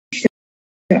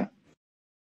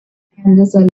and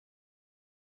the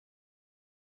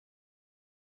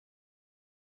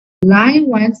line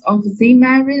width of the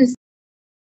reference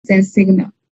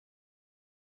signal.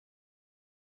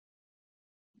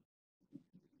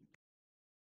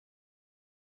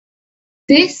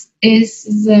 This is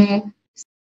the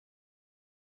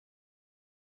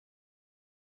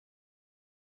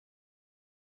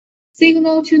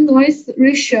signal-to-noise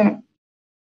ratio,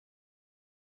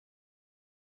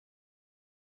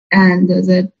 and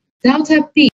the delta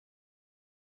B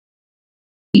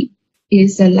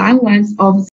is the line length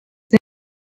of the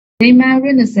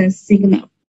reference signal.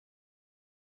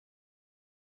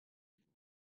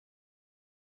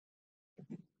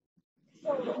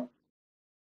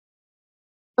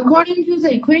 According to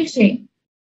the equation,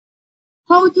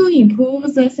 how to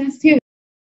improve the sensitivity?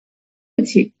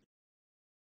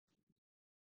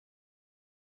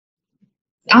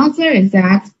 The answer is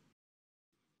that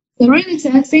the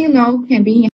resonance signal can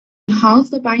be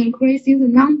enhanced by increasing the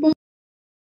number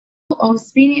of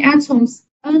spinning atoms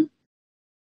and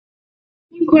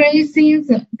increasing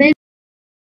the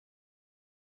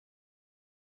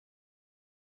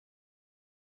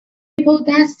dipole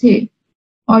density,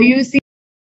 or using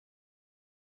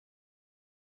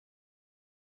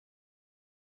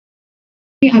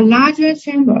a larger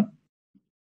chamber.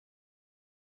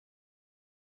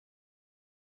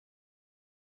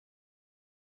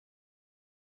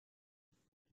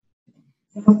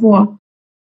 Therefore,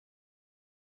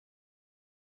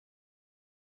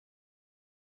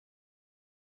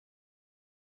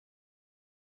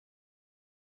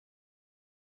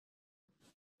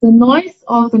 the noise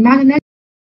of the magnetic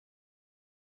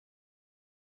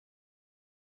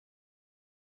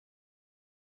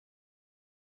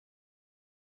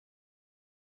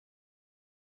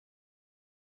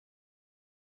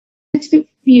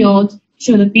field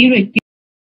should be reduced.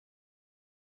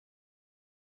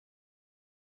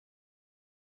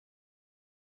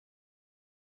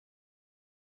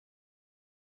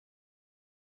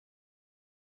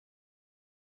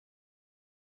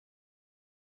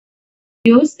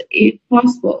 Used if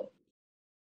possible.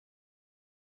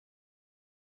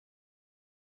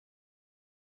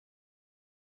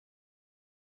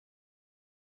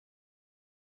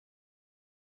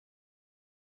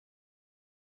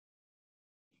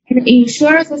 And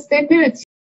ensure the stability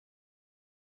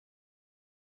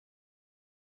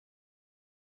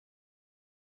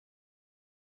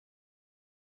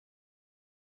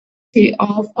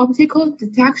of optical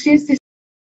detection system.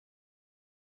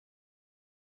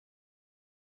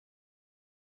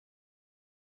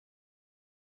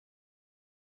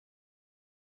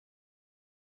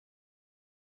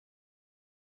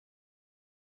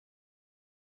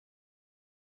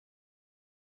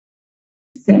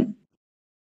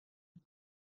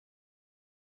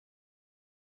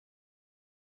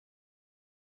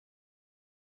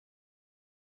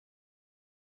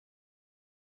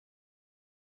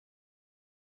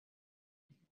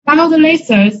 Diode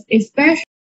lasers, especially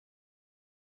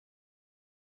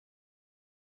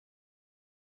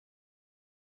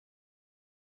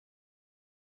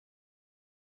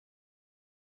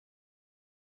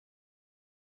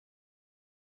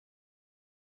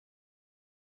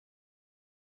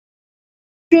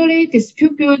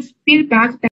distribute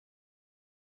feedback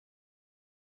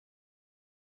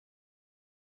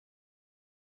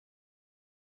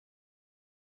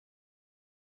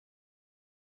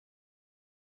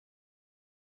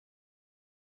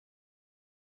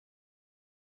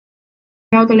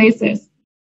diode lasers.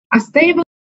 A stable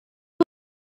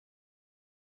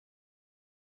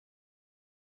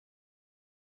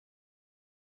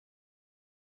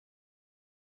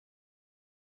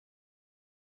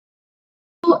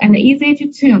and easy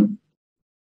to tune.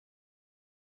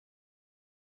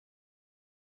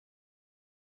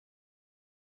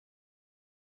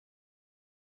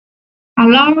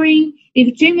 Allowing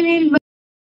extremely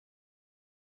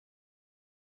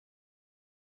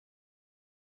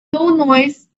low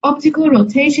noise optical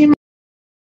rotation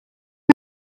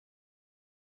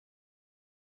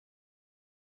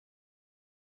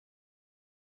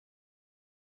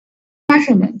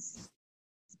measurements.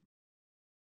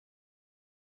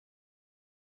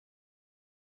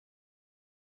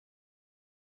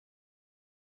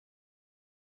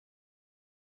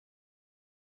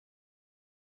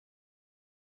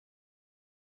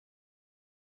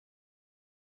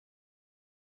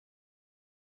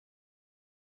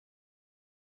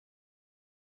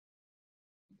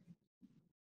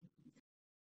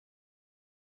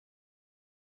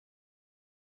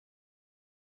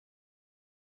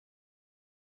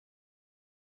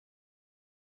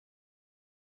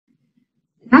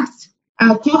 Next,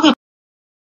 I'll talk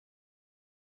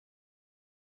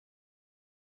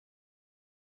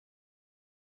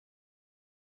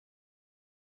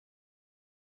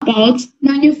about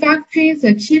manufacturing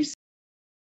the chips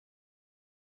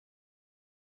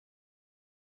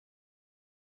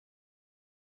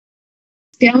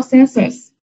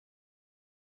biosensors.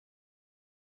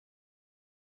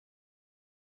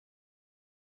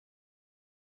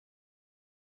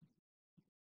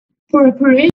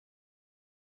 Preparation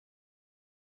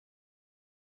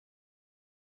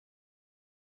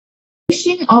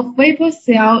of vapor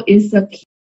cell is the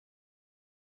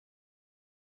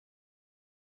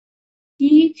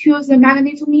key to the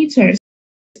magnetometers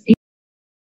in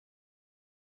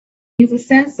the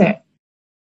sensor.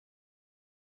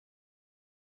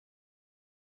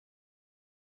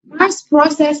 Mass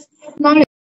process technology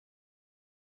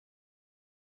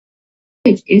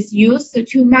is used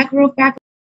to microfabricate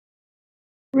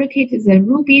the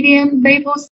rubidium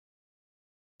vapor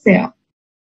cell.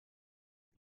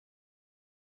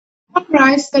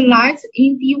 Polarized light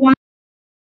in D1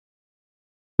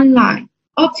 line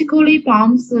optically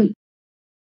bombs the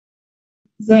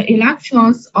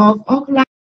electrons of alkaline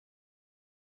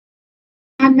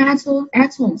metal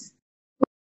atoms,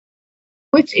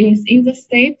 which is in the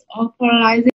state of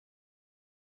polarization.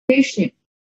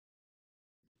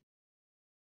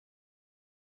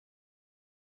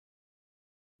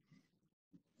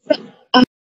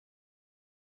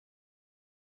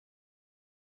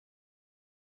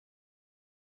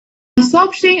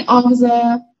 Absorption of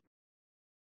the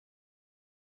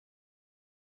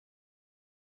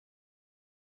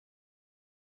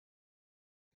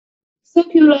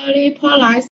circularly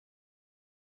polarized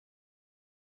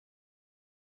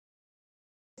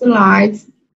light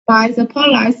by the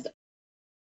polarized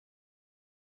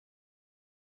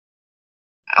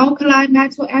alkaline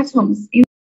metal atoms in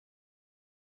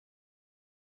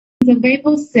the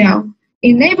vapor cell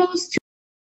enables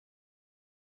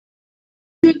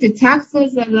to detect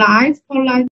the light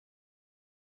polarization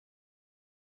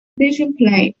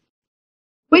plane,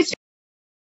 which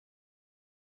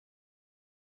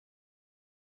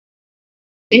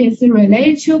is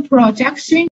related to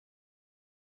projection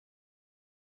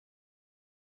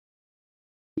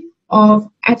of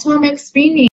atomic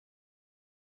spinning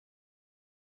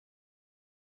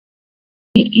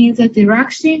in the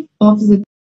direction of the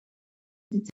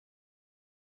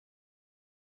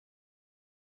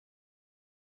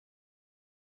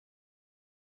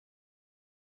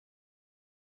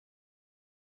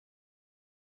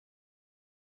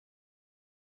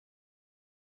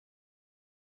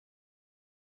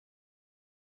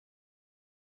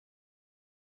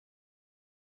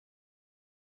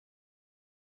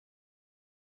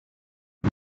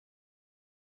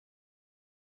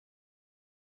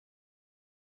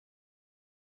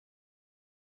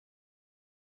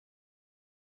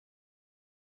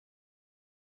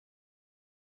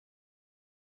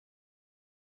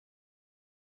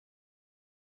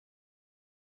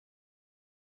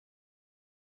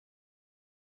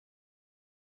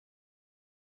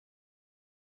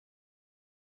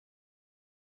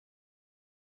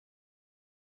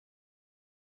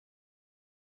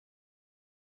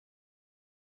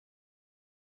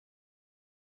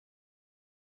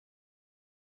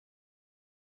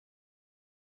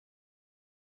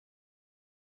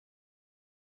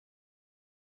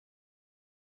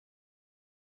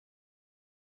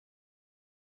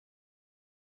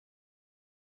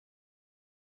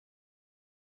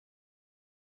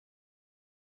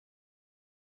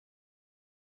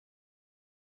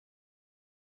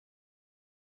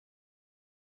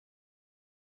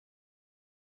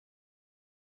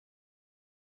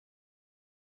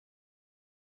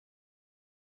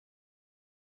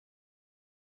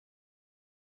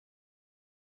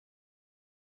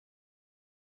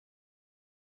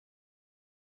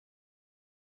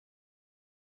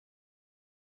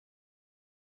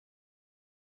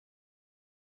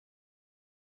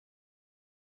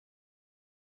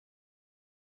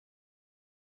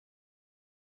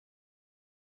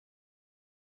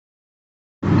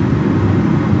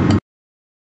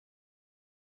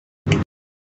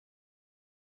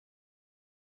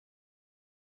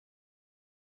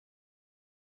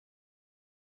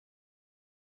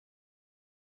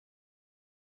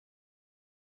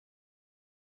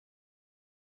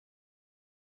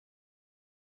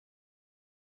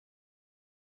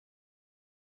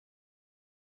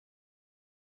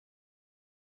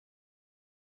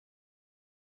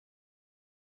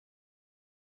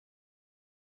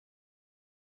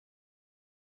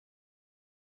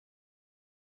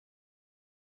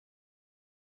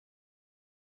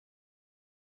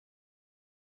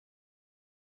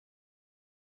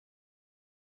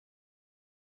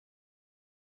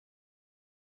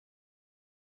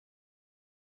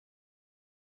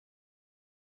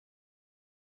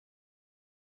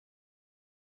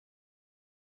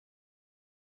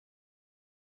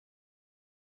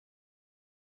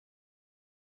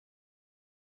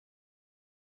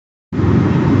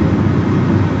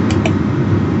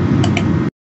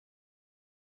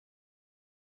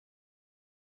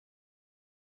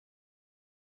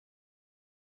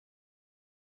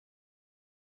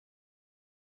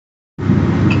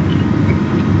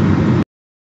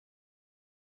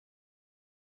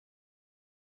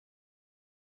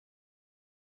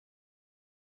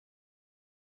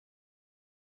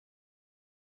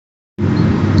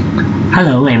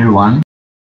Hello, everyone.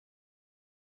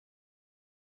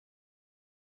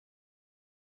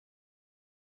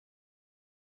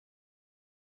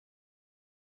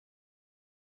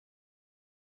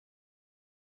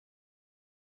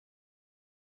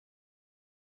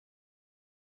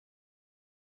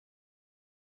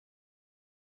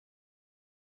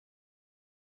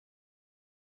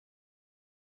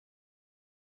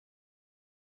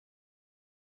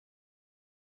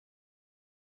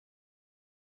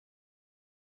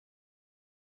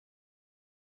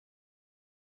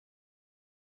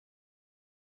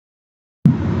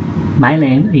 My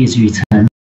name is Yuchen.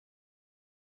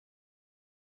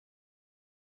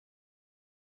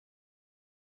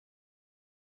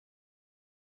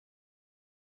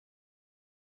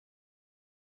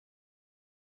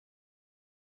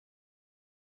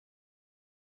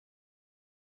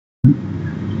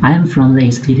 I am from the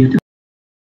Institute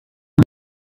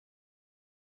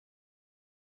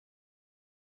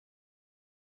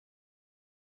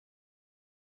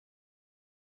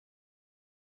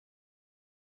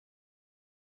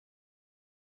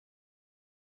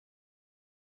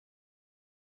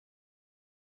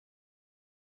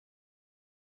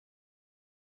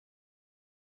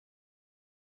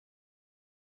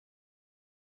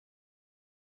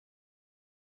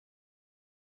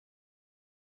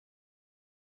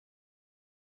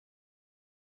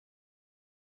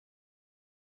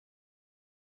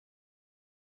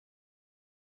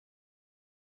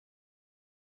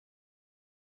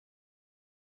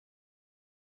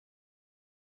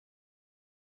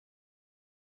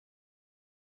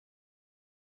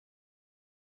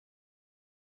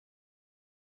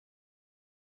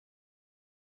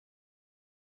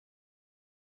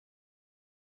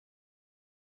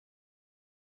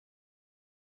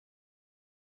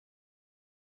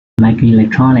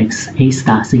Bioelectronics,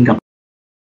 A-Star Singapore.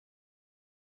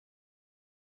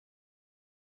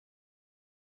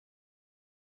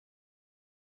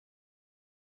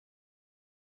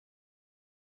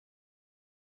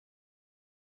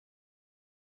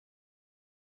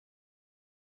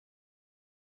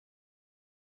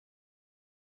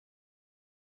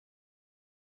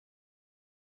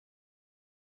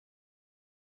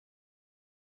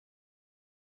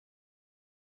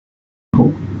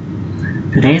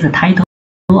 Today, the title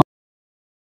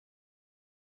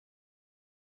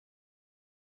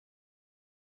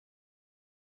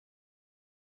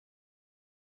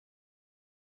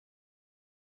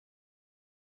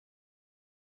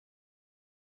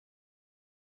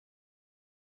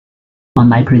on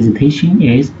my presentation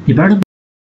is Development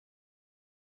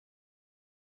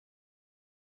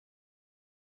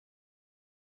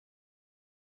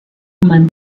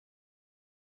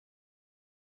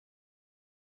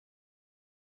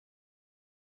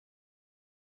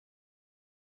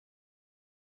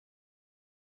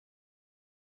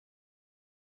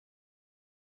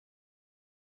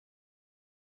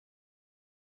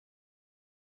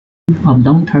of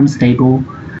long-term stable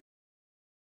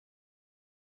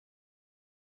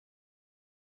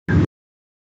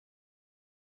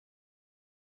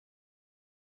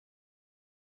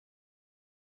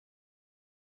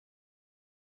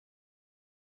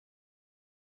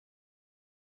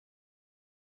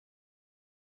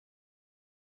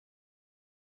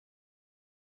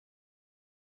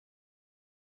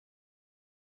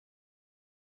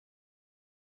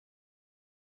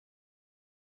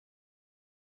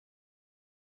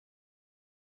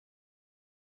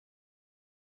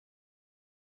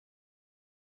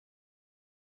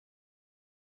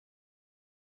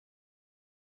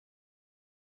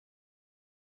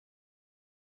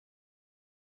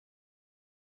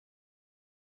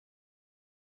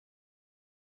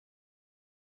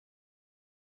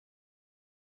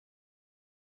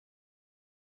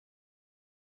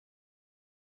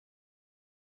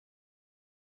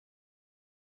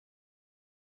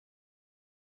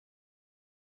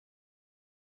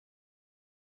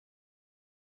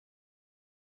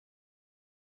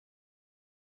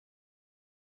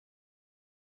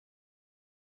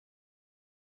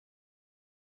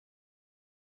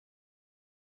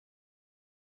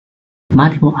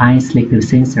multiple ion selective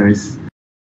sensors.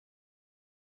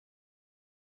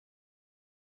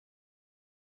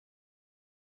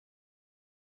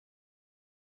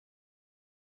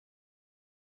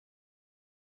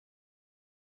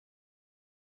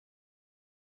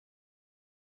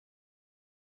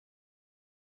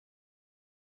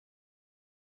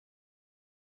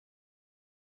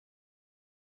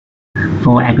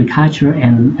 For agriculture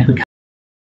and agriculture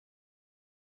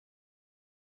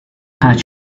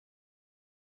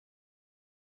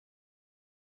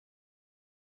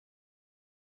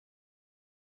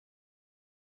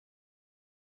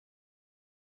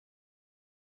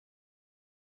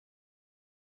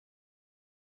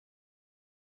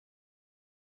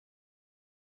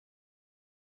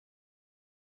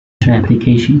industrial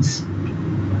applications.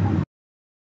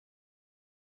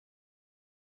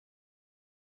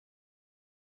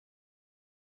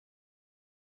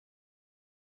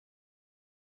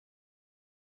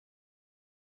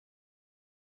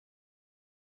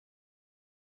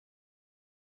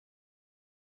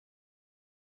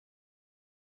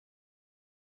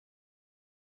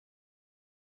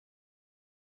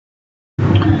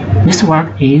 This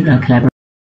work is a collaboration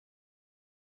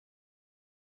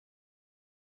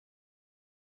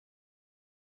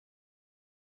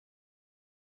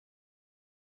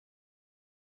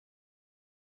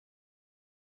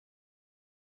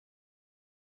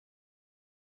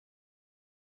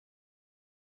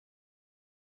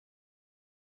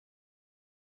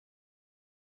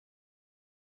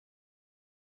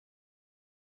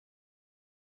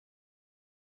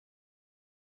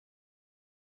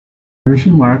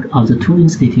work of the two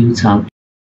institutes of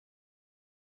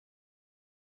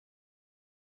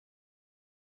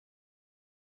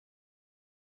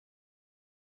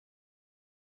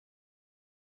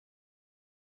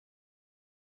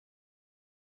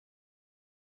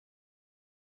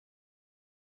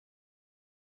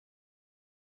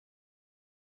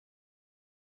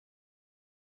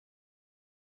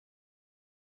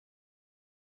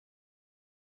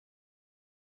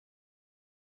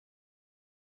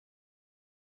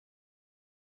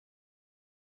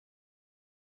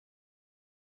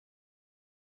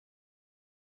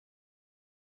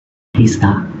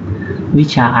IEEETV,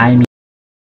 which are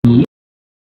IEEE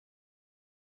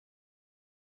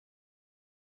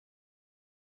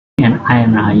and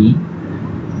INRE.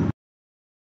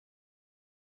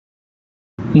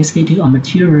 Institute of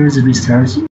Materials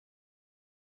Research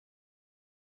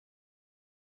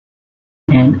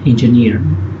and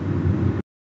Engineering.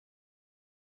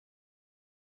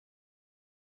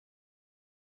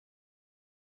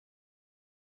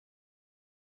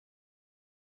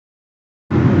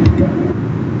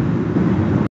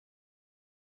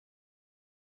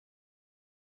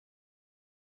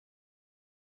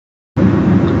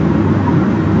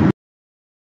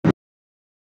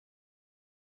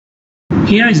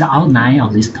 Here is the outline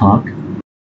of this talk.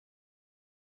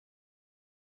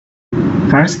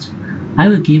 First, I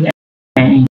will give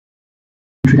an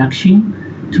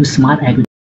introduction to smart agriculture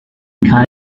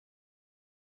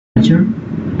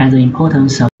and the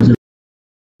importance of the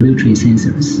nutrient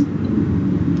sensors.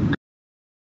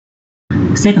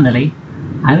 Secondly,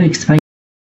 I will explain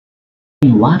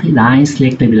what is ion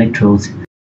selective electrodes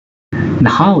and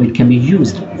how it can be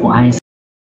used for ion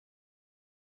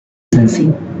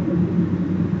sensing.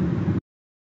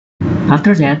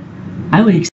 After that, I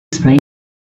will explain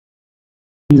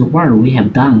the work we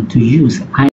have done to use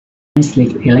ion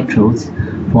selective electrodes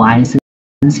for ion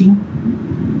sensing.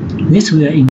 This will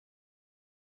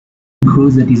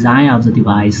include the design of the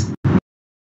device,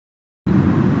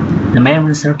 the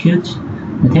measurement circuit,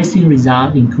 the testing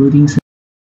result, including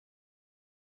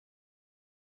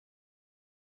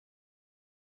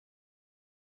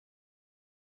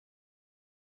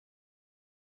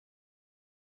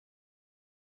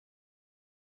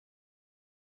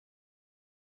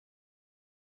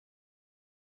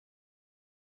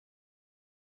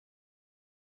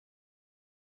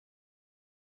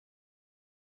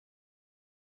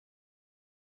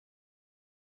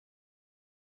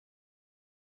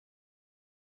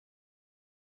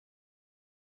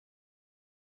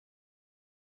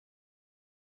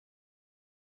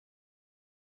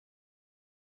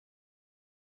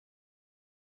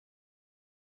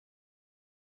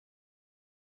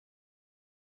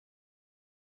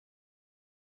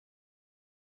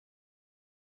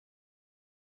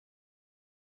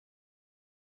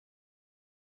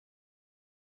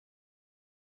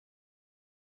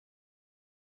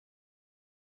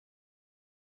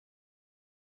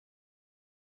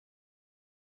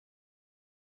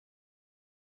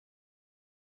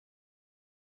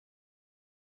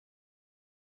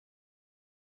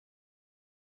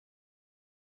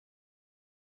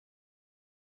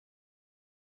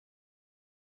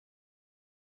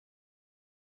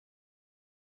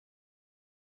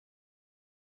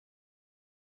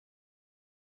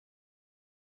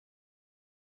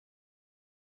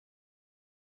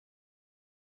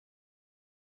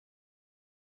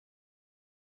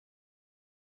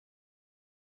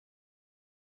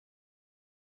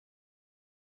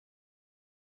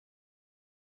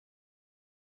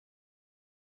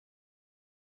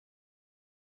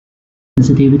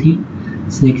sensitivity,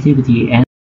 selectivity,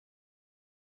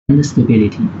 and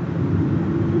stability.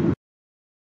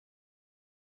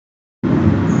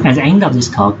 At the end of this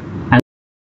talk, I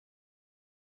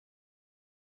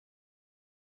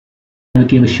will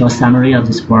give a short summary of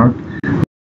this work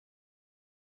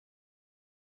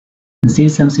say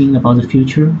something about the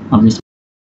future of this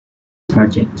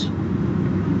project.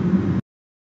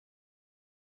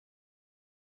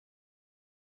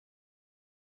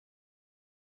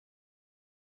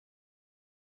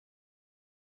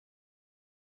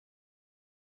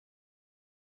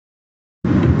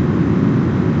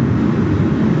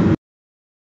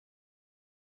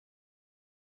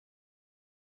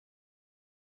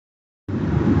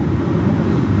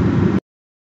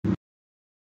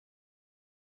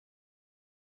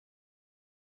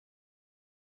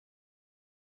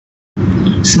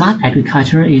 Smart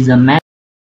agriculture is a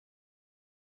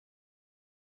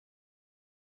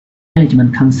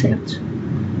management concept.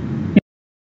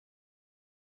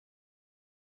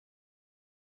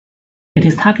 It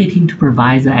is targeting to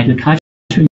provide the agriculture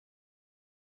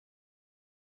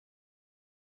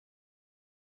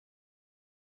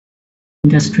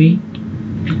industry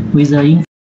with the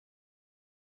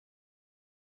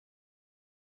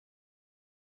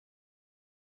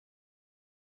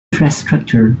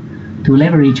infrastructure to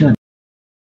leverage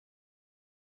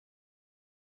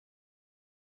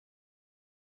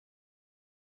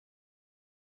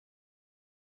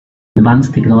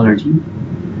advanced technology.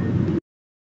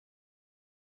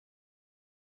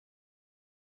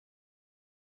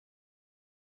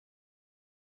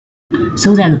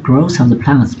 So that the growth of the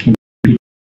plants can be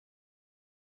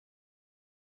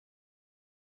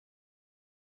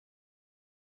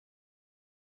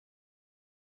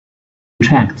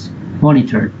tracked,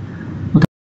 monitored,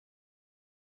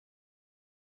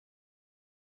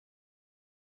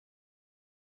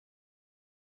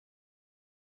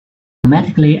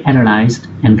 automatically analyzed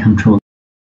and controlled.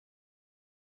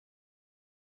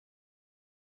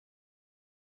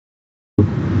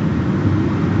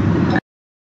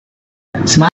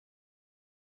 Smart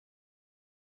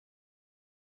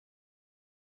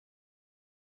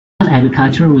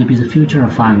agriculture will be the future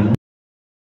of farming.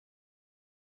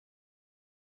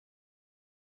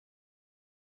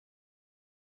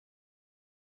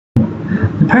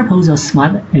 The purpose of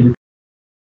smart agriculture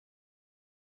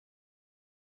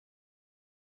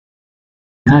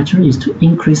is to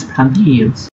increase plant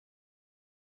yields,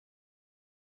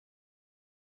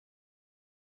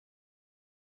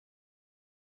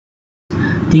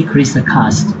 decrease the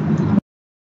cost,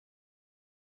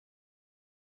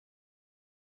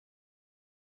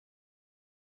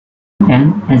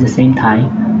 and at the same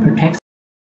time protect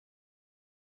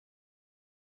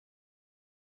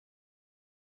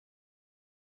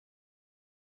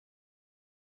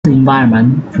the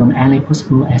environment from any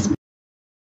possible aspect.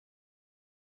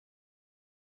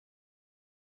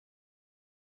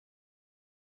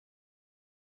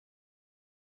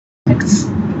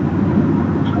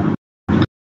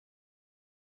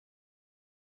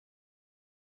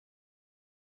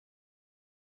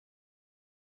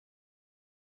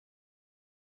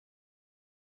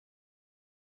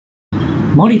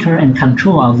 Monitor and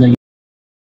control of the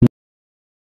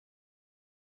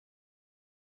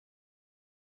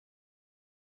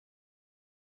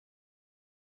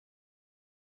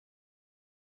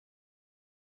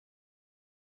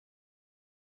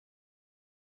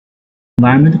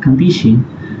environmental condition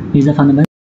is a fundamental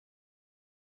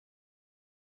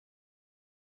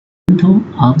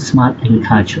of smart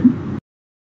agriculture.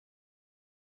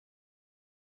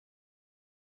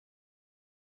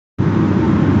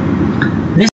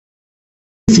 This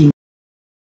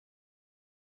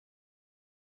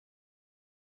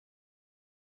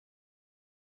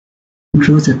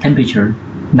includes the temperature,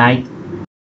 light,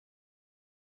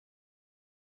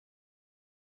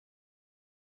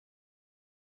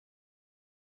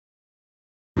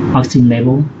 oxygen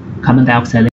level, carbon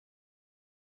dioxide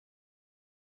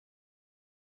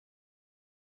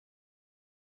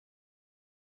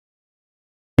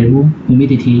level,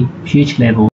 humidity, pH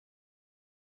level,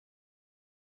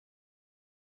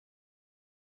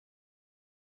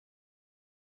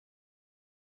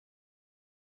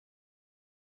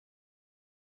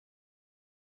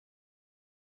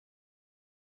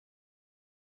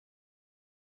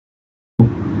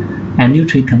 and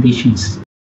nutrient conditions.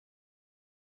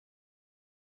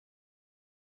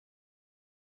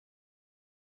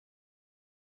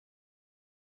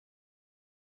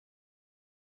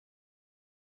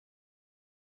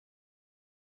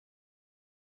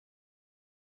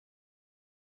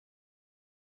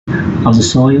 Of the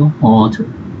soil or water.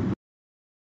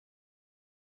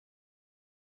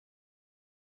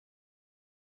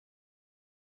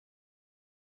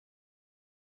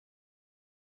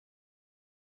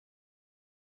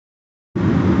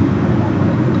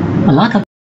 A lot of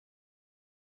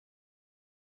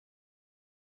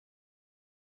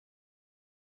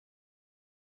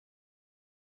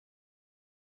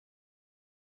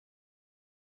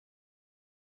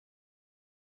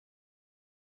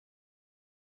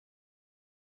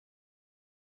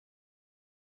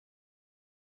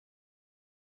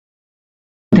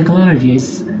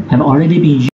technologies have already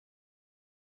been used.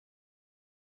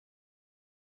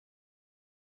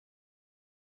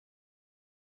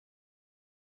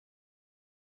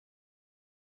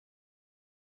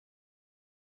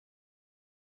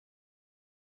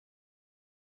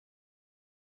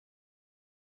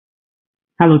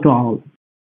 Hello to all.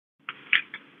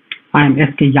 I am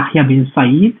S.K. Yahya bin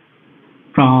Saeed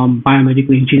from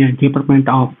Biomedical Engineering Department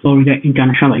of Florida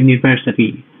International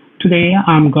University. Today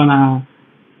I'm gonna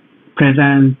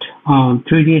present on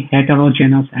 3D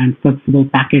heterogeneous and flexible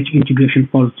package integration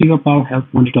for zero power health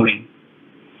monitoring.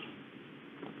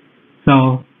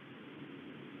 So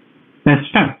let's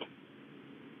start.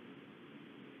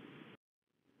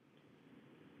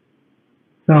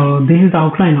 So this is the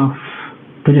outline of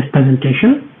today's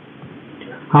presentation.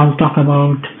 I'll talk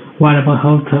about wearable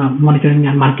health monitoring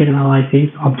and market analysis,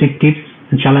 objectives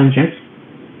and challenges,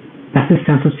 passive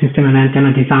sensor system and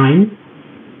antenna design,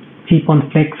 chip on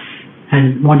flex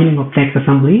and modeling of flex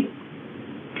assembly,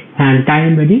 and die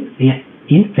embedding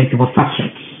in flexible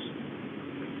substrates.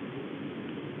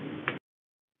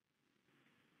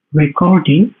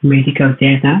 Recording medical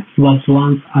data was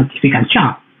once a difficult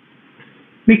job,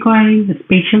 requiring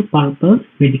special purpose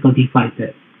medical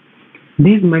devices.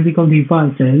 These medical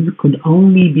devices could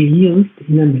only be used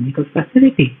in a medical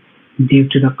facility due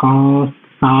to the cost,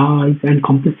 size, and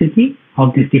complexity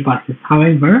of these devices.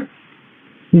 However,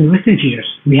 in recent years,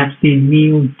 we have seen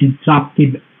new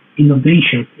disruptive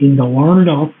innovations in the world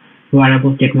of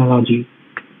wearable technology.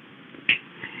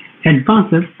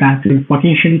 Advances that will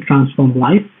potentially transform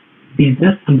life,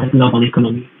 business, and the global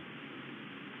economy.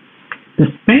 The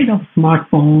spread of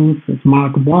smartphones,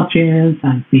 smartwatches,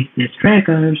 and fitness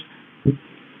trackers,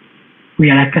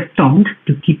 we are accustomed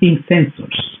to keeping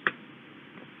sensors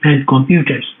and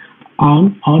computers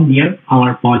on or near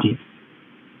our bodies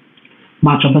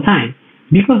much of the time.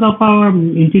 Because of our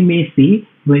intimacy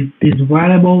with these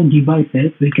wearable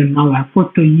devices, we can now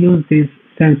afford to use these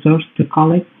sensors to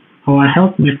collect our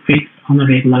health metrics on a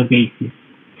regular basis.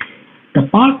 The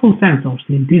powerful sensors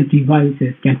in these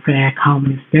devices can track how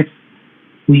many steps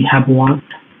we have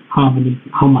walked, how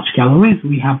much calories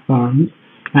we have burned,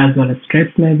 as well as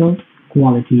stress levels,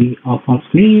 quality of our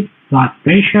sleep, blood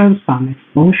pressure, sun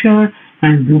exposure,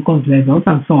 and glucose levels,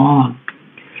 and so on.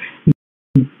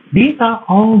 These are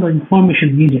all the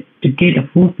information needed to get a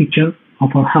full picture of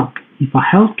our health. If a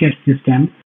healthcare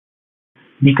system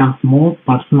becomes more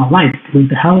personalized with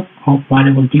the help of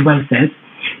wearable devices,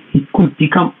 it could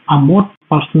become a more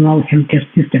personal healthcare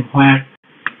system where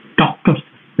doctors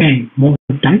spend more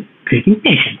time treating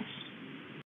patients.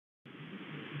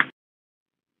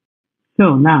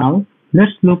 So now,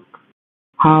 let's look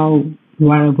how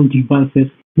wearable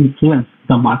devices influence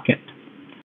the market.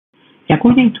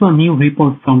 According to a new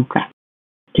report from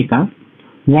Practica,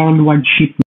 worldwide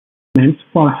shipments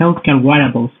for healthcare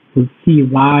wearables will see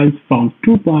rise from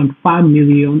 2.5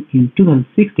 million in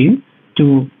 2016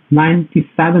 to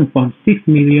 97.6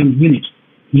 million units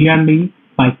yearly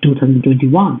by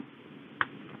 2021.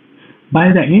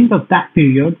 By the end of that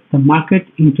period, the market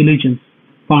intelligence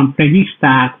firm predicts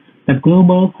that the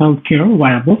global healthcare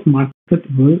wearables market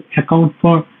will account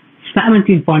for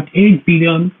 17.8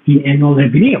 billion in annual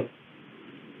revenue.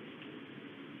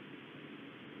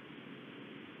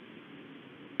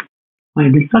 My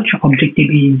research objective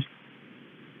is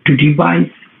to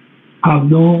devise a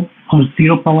low or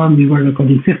zero power visual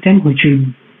recording system which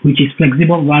is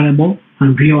flexible, wearable,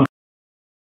 and reworkable,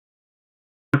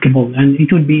 and it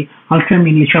would be ultra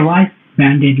miniaturized,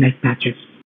 banded like patches.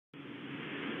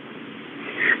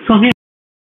 So here,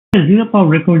 zero power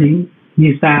recording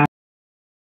is that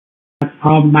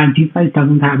my device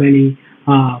doesn't have any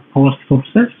power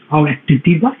sources or active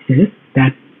devices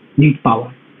that need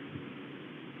power.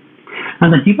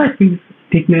 And the device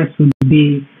thickness would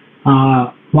be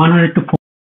 100 to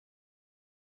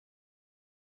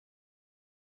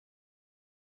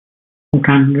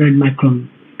 400 micron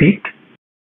thick.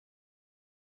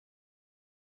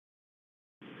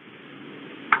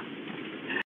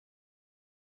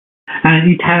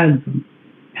 And it has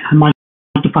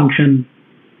multifunction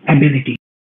ability.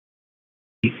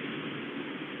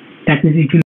 That means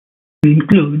it will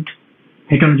include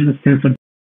heterogeneous sensor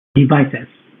devices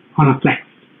on a flex.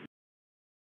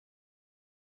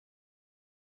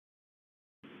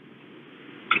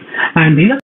 And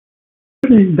the other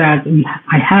thing that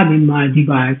I have in my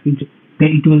device is that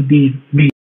it will be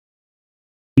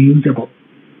reusable.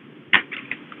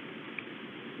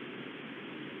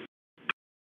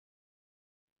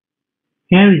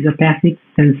 Here is a passive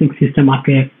sensing system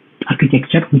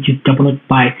architecture which is developed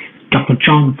by Dr.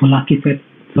 John Volakis at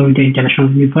Florida International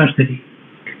University.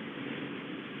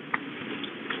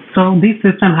 So this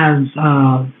system has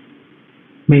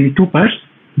maybe two parts: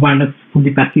 wireless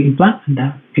fully passive implant and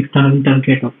the external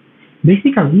interrogator.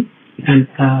 Basically, an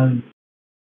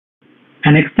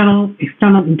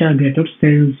external interrogator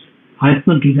sends RF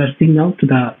trigger signal to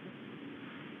the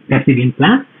passive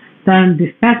implant. Then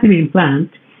this passive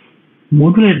implant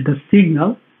modulates the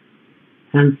signal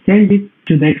and sends it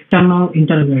to the external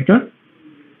interrogator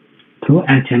through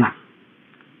antenna.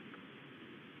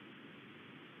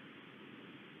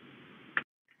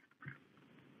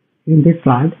 In this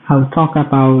slide, I will talk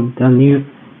about the new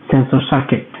sensor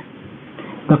circuit.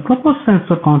 The proposed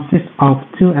sensor consists of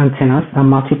two antennas, a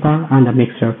multiplier and a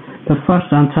mixer. The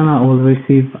first antenna will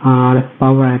receive RF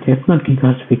power at 800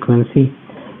 GHz frequency.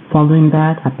 Following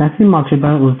that, a passive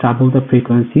multiplier will double the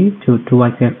frequency to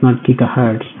twice 800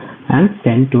 GHz and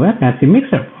send to a passive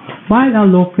mixer, while a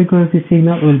low frequency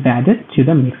signal will be added to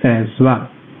the mixer as well.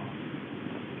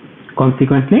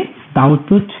 Consequently, the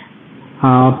output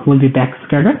will be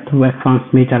backscattered to a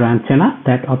transmitter antenna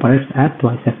that operates at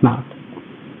twice as naught.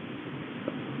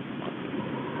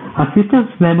 A systems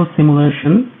level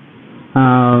simulation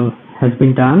has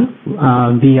been done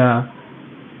via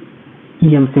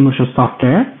EM simulation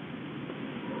software.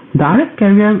 The RF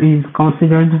carrier is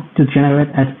considered to generate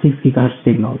a 6 GHz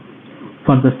signal.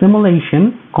 For the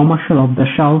simulation, commercial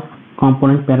off-the-shelf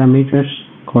component parameters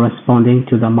corresponding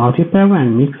to the multiplier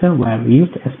and mixer were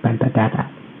used as per the data.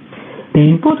 The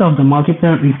input of the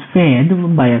multiplier is fed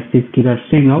by a 6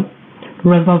 GHz signal,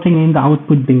 resulting in the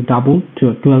output being doubled to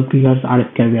a 12 GHz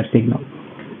RF carrier signal.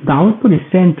 The output is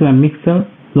sent to a mixer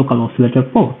local oscillator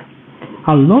port.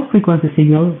 A low frequency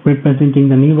signal representing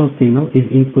the neural signal is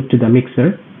input to the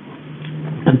mixer,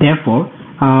 and therefore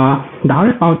the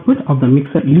RF output of the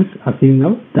mixer yields a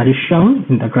signal that is shown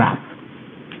in the graph.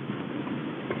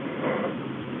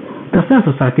 The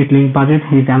sensor circuit link budget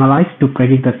is analyzed to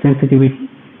predict the sensitivity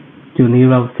to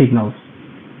neural signals.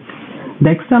 The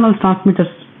external transmitter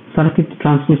circuit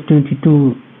transmits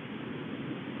 22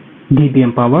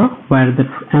 dBm power, where the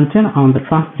antenna on the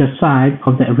transmitter side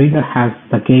of the reader has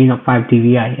the gain of 5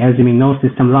 dBi, assuming no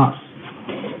system loss.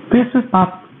 Phase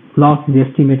path loss is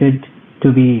estimated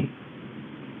to be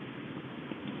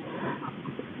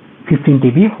 15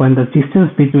 dB when the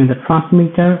distance between the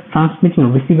transmitting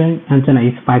and receiving antenna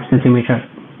is 5 cm.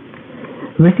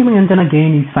 Receiving antenna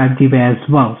gain is 5 dB as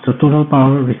well, so total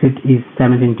power received is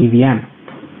 17 dBm.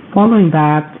 Following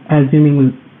that,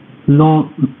 assuming no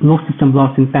system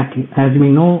loss in package, 12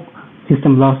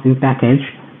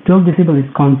 dB is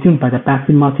consumed by the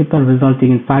passive multiplier,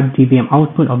 resulting in 5 dBm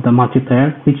output of the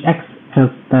multiplier, which acts as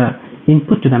the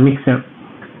input to the mixer.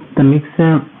 The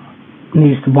mixer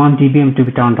needs 1 dBm to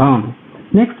be turned on.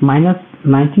 Next, minus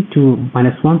 90 to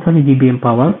minus 130 dBm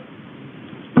power,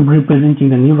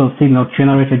 representing the neural signal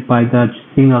generated by the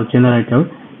signal generator,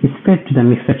 is fed to the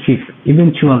mixer chip.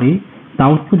 Eventually, the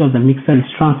output of the mixer is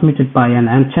transmitted by an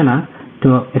antenna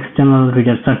to an external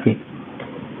reader circuit.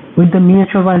 With the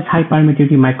miniaturized high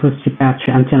permittivity microstrip patch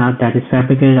antenna that is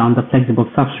fabricated on the flexible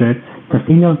substrate, the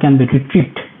signal can be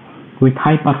retrieved with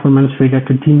high performance reader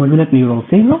to demodulate neural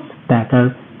signals that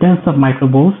are tens of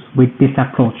microvolts. With this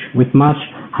approach, with much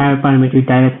higher permittivity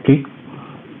dielectrics,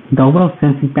 the overall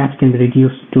sensing patch can be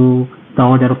reduced to the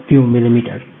order of few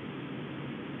millimeters.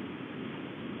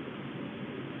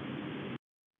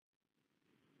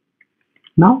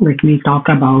 Now let me talk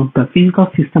about the physical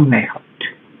system layout.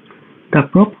 The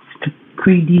proposed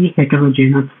 3D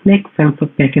heterogeneous flex sensor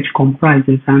package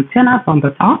comprises antennas on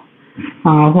the top,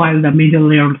 while the middle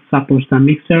layer supports the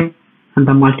mixer and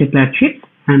the multiplier chips,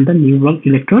 and the neural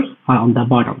electrodes are on the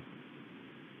bottom.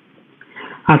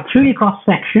 A 3D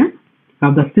cross-section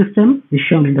of the system is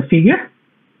shown in the figure.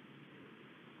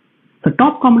 The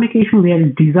top communication layer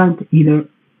is designed either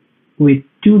with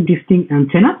two distinct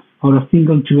antennas or a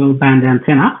single dual band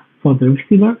antenna for the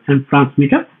receiver and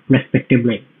transmitter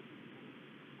respectively.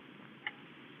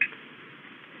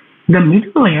 The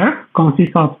middle layer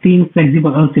consists of thin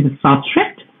flexible LCD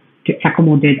substrate to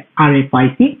accommodate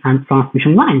RFIC and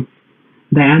transmission lines.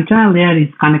 The antenna layer is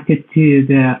connected to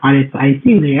the RFIC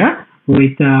layer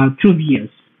with two vias.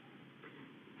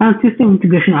 And system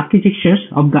integration architectures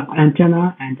of the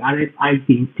antenna and RFIC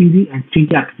in 2D and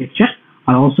 3D architectures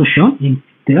are also shown in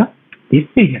this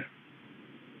figure.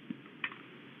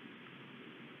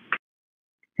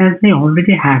 As I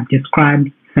already have described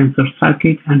sensor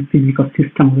circuit and physical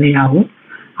system layout,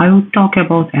 I will talk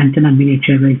about antenna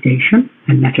miniaturization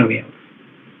and materials.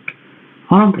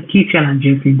 One of the key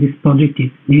challenges in this project is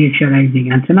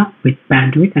miniaturizing antenna with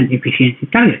bandwidth and efficiency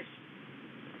targets.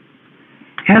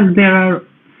 As there are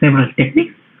several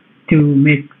techniques to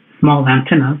make small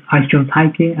antennas, I chose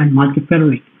high K and multiplier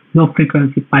with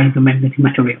low-frequency piezomagnetic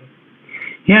material.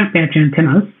 Here, patch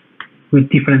antennas with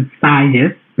different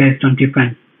sizes based on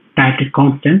different dielectric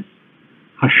constants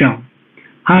are shown.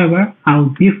 However, I will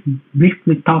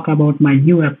briefly talk about my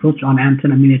new approach on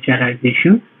antenna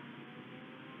miniaturization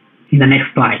in the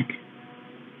next slide.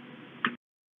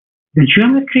 The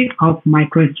geometry of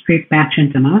microstrip patch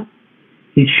antenna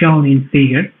is shown in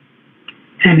figure,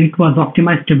 and it was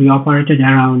optimized to be operated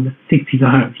around 6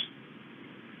 GHz.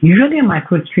 Usually, a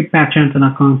microstrip patch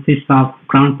antenna consists of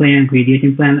ground plane and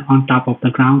radiating plane on top of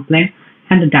the ground plane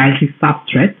and a dielectric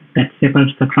substrate that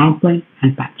separates the ground plane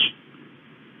and patch.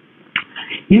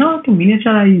 In order to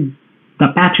miniaturize the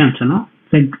patch antenna,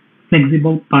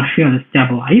 flexible partially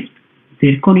stabilized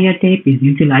zirconia tape is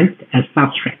utilized as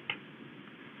substrate.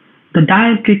 The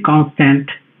dielectric constant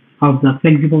of the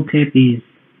flexible tape is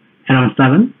around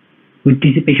 7 with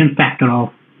dissipation factor of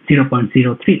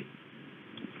 0.03.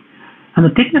 And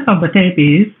the thickness of the tape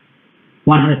is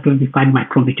 125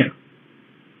 micrometer.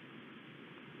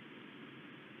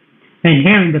 And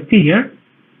here in the figure,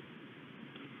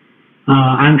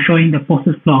 I'm showing the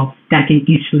process flow of stacking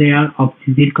each layer of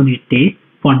zirconia tape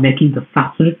for making the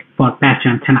substrate for patch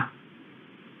antenna.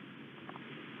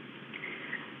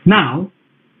 Now,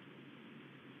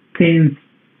 since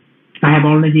I have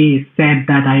already said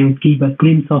that I will give a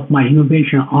glimpse of my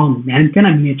innovation on antenna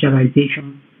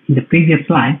miniaturization in the previous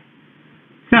slide,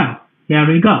 so here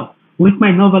we go. With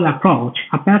my novel approach,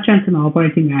 a patch antenna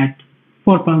operating at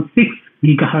 4.6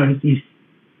 GHz is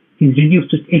reduced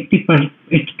to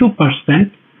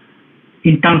 82%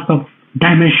 in terms of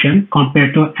dimension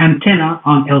compared to antenna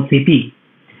on LCP,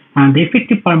 and the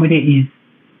effective parameter is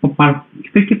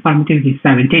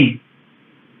 17.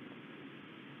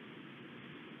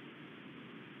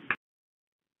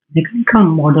 Mechanical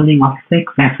modeling of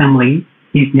fixed assembly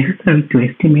is necessary to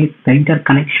estimate the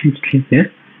interconnection stresses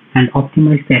and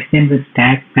optimize the assembly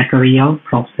stack, material,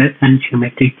 process, and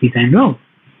geometric design rules.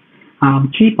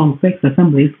 Cheap on fixed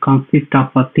assemblies consist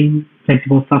of a thin,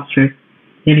 flexible substrate,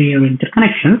 linear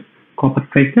interconnections, copper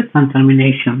traces, and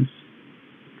terminations.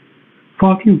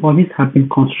 14 bodies have been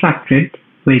constructed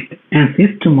with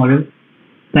ANSYS to model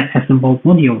the assembled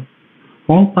module.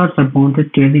 All parts are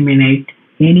bonded to eliminate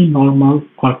any normal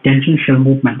or tangential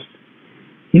movements.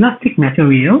 Elastic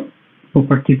material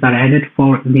properties are added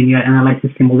for linear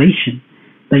analysis simulation.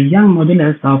 The young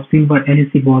modulus of silver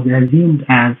adhesive was assumed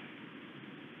as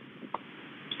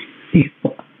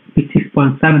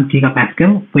 6.7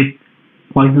 gigapascal with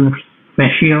Poisson's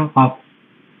ratio of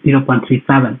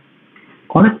 0.37.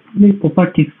 Corresponding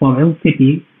properties for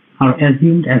LCP are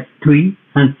assumed as 3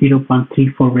 and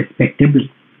 0.34 respectively.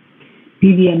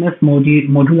 PVMS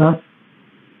modulus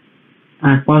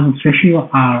and Poisson's ratio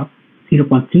are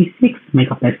 0.36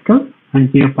 megapascal and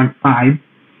 0.5,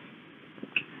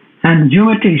 and the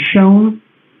geometry is shown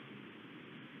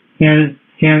here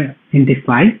in this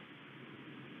slide.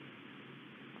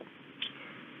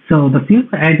 So the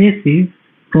silver adhesives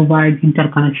provide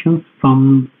interconnections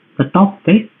from the top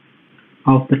face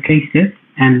of the traces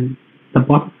and the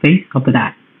bottom face of the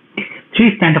die.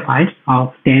 3 standard heights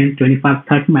of 10, 25,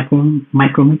 30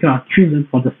 micrometer are chosen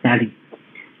for the study.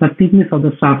 The thickness of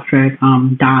the substrate,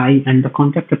 die, and the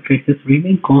contact of traces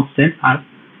remain constant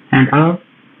and are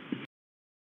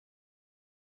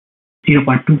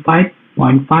 0.25,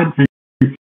 0.5,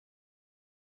 and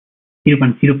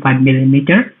 0.05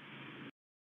 millimeter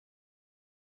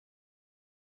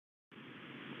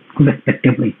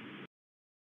respectively.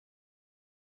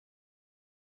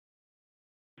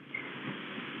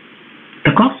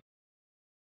 The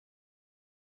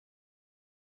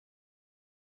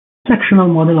cross-sectional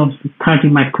model of 30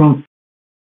 micron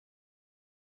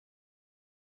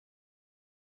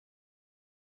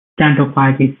standard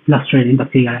height is illustrated in the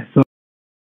figure as well.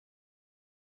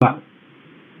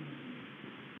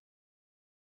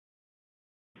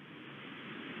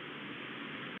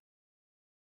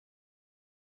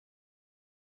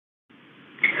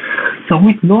 So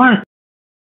with lower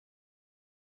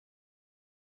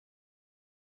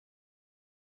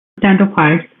standard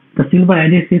height, the silver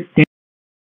adhesives tend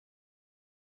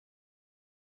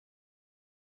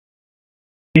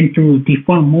to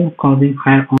deform more, causing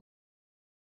higher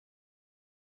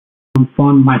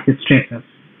on-form mysis stresses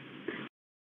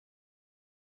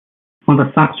on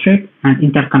the substrate and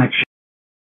interconnection.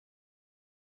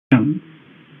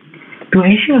 To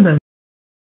ensure the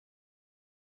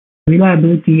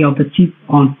reliability of the chip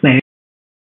on plate,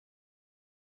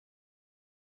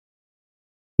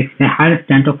 a higher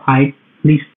standard height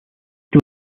leads to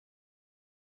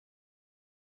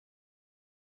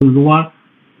lower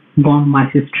bond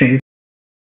mysis stress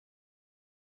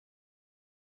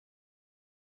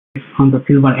on the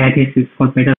silver adhesives for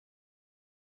better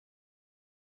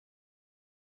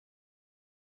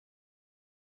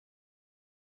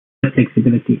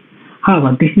flexibility.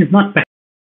 However, this is not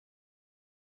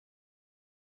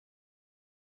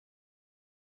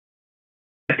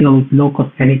practical with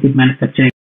low-cost additive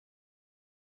manufacturing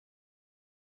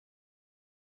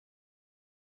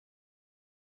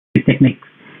techniques.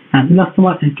 And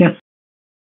elastomer encapsulation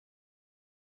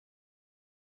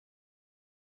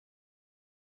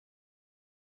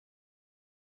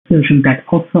that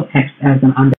also acts as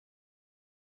an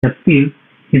underfill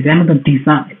is another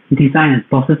design and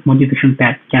process modification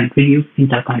that can reduce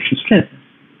interconnection stresses.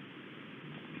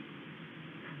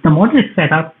 The model is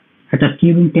set up at a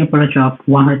curing temperature of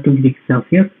 120 degrees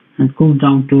Celsius and cooled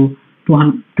down to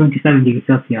 227 degrees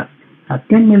Celsius. A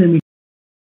 10 mm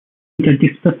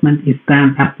displacement is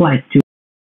then applied to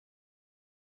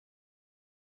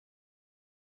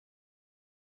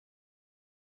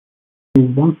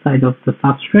one side of the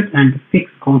substrate, and the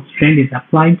fixed constraint is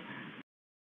applied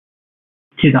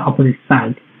to the opposite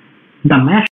side. The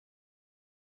mesh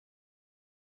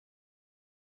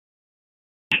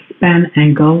span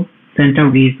angle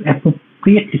center is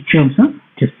appropriately chosen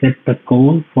to set the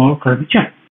goal for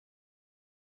curvature.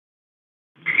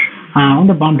 On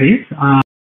the boundaries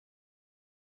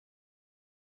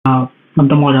of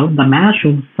the model, the mesh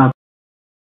should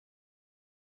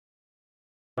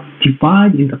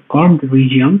subdivide in the curved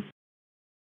regions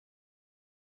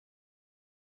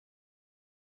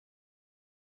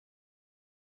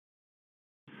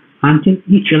until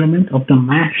each element of the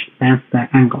mesh spans the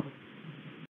angle.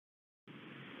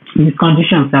 These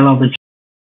conditions allow the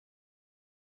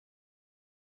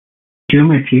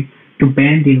geometry to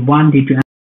bend in 1D to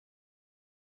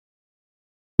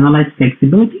analyze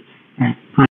flexibility and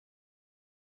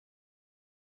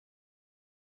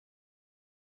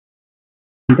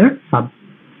under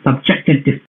subjected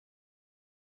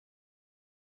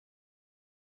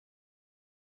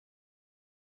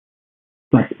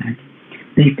displacement.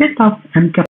 The effect of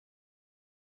encapsulation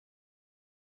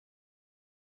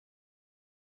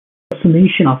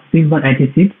of silver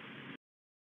adhesives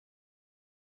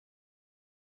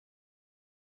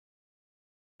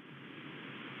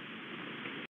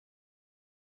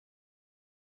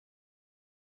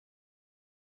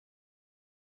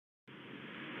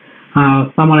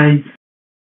summarize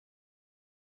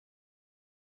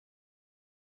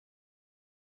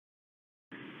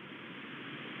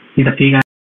in the figure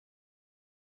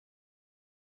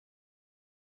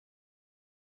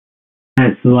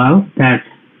as well, that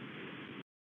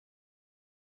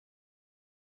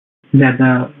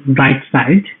the right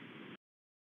side,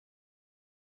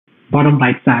 bottom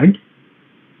right side,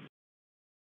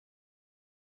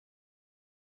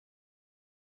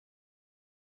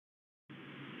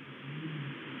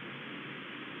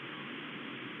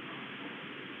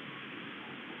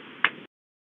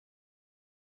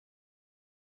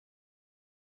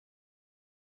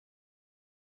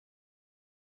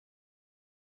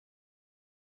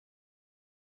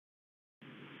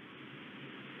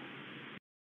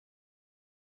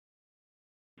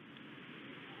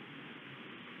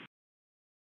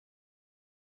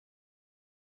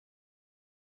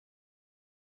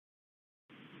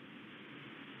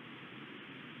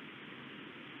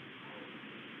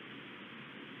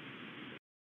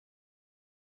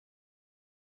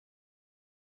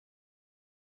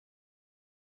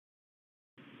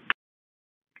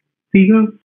 figure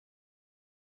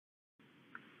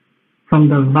from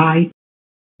the right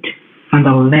and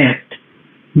the left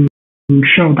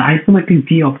show the isometric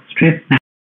view of stress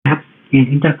maps in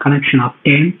interconnection of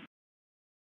 10,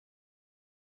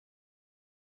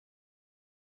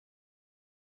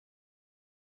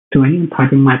 20, and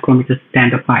 30 micrometer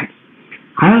stand-up heights.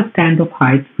 Higher stand-up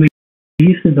heights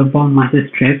reduces the bond mass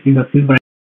stress in the silver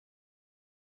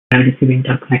adhesive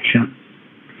interconnection.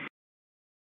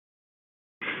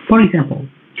 For example,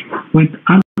 with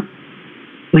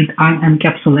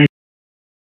unencapsulated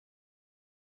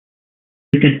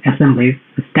assemblies,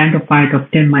 a stand-up height of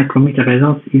 10 micrometer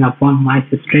results in a bond mass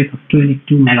stress of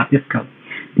 22 megapascal.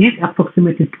 This is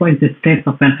approximately twice the stress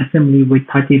of an assembly with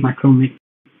 30 micrometer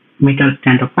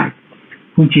stand-up height,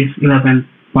 which is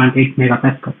 11.8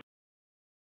 megapascal.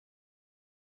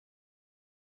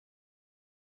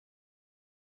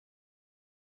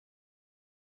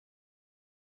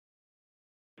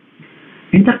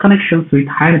 Interconnections with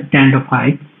higher stand-up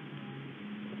heights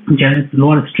generate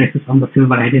lower stresses on the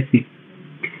silver adhesive.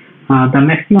 The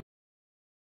maximum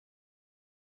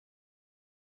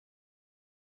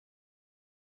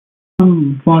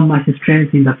bond mass stress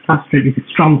in the substrate is a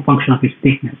strong function of its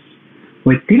thickness.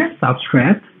 With thinner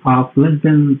substrate, of less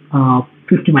than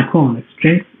 50 micron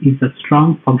stress is a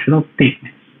strong functional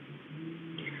statement.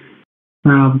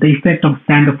 The effect of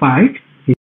standophite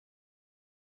is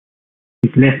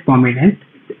less prominent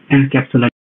and encapsulated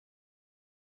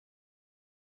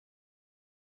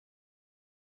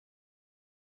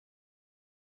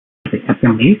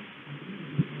assemblies.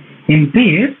 In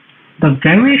this, the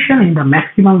variation in the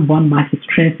maximum bond mass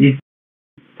stress is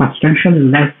substantially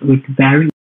less with varying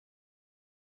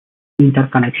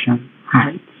interconnection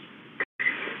heights.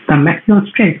 The maximum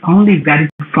stress only varied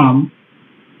from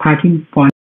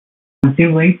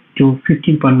 13.08 to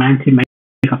 15.93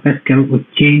 megapascal with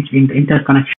change in the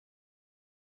interconnection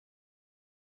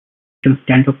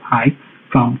standophite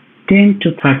from 10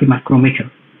 to 30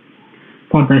 micrometers.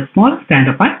 For the small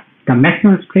standophite, the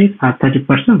maximum stress are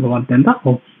 30% lower than the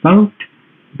observed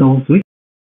those with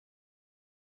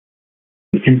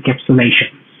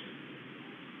encapsulation.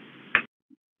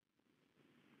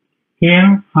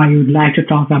 Here, I would like to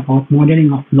talk about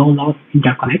modeling of low-loss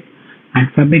interconnect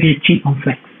and fabricate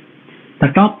chip-on-flex. The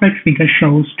top right figure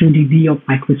shows 2D view of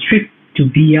microstrip to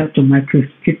VL to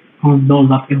microstrip on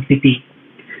low-loss LCP.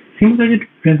 Simulated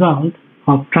result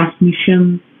of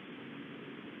transmission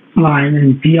line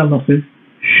and VL losses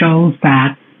shows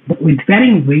that with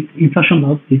varying width, insertion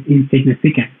loss is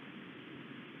insignificant.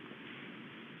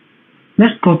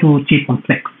 Let's go to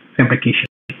chip-on-flex fabrication.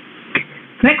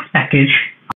 Flex packages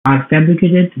are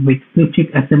fabricated with flip chip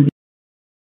assembly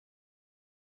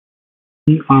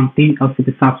on thin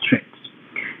LCP substrates.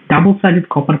 Double-sided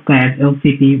copper-clad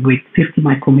LCP with 50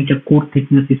 micrometer core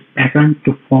thickness is patterned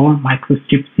to form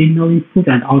microstrip signal input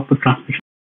and output transmission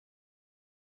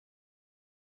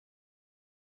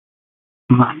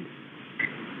lines.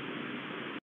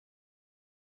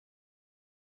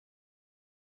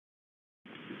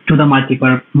 To the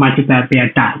multiplier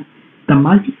pair die. The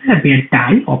multiplier pair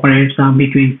die operates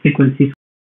between frequencies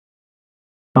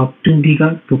of 2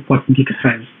 GHz to 14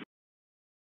 GHz.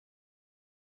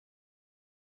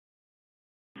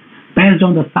 Based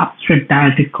on the substrate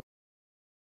dielectric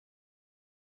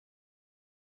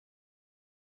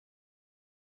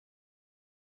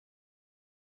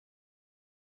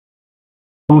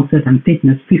constant and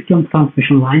thickness, 50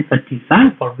 transmission lines are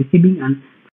designed for receiving and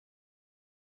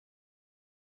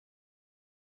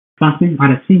transmitting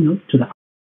RF signals to the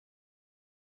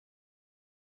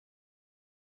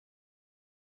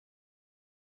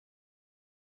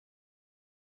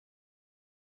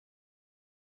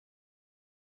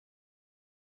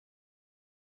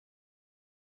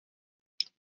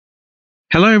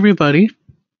Hello everybody,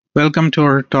 welcome to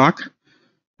our talk.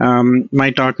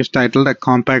 My talk is titled A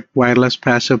Compact Wireless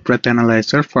Passive Breath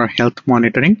Analyzer for Health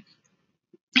Monitoring.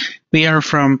 We are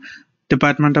from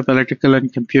Department of Electrical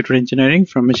and Computer Engineering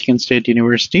from Michigan State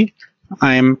University.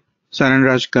 I am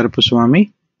Saranraj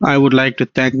Karpuswamy. I would like to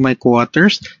thank my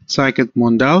co-authors Saket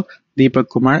Mondal, Deepak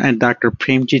Kumar and Dr.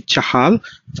 Premjit Chahal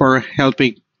for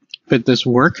helping with this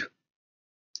work.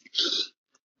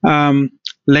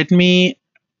 Let me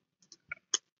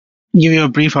give you a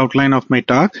brief outline of my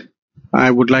talk.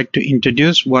 I would like to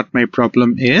introduce what my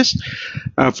problem is,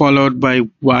 followed by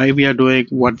why we are doing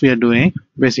what we are doing,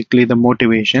 basically the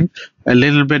motivation, a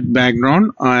little bit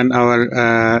background on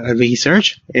our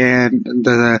research and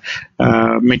the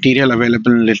material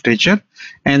available in literature,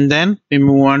 and then we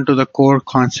move on to the core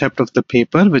concept of the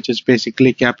paper, which is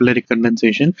basically capillary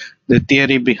condensation, the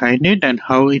theory behind it, and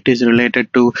how it is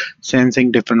related to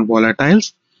sensing different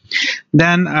volatiles.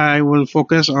 Then I will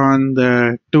focus on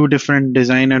the two different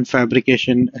design and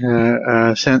fabrication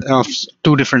of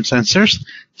two different sensors,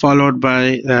 followed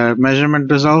by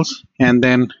measurement results, and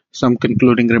then some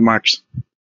concluding remarks.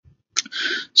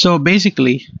 So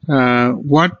basically,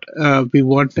 what we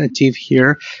want to achieve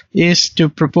here is to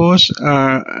propose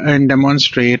and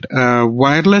demonstrate a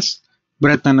wireless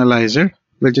breath analyzer,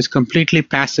 which is completely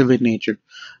passive in nature,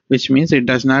 which means it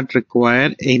does not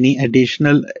require any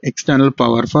additional external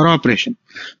power for operation.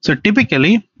 So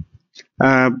typically,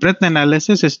 breath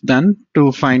analysis is done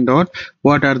to find out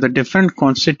what are the different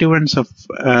constituents of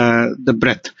the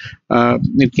breath.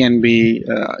 It can be,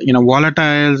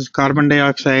 volatiles, carbon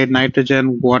dioxide,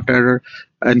 nitrogen, water,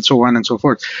 and so on and so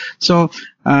forth. So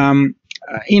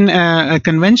in a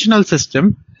conventional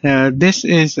system, this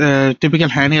is a typical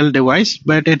handheld device,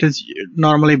 but it is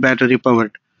normally battery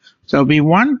powered. So we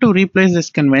want to replace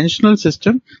this conventional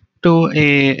system to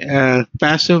a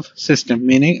passive system,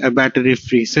 meaning a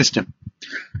battery-free system.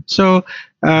 So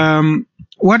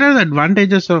what are the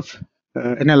advantages of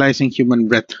analyzing human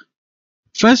breath?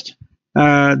 First,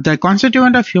 the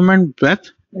constituent of human breath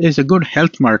is a good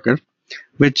health marker,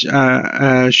 which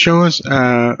shows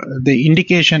the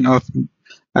indication of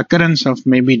occurrence of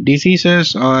maybe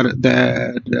diseases or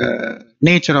the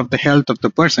nature of the health of the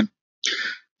person.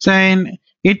 So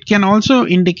it can also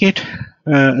indicate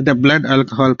the blood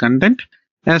alcohol content,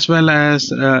 as well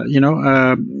as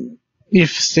if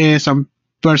say some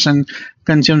person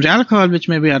consumes alcohol which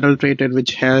may be adulterated,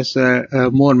 which has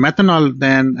more methanol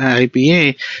than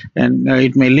IPA, and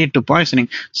it may lead to poisoning.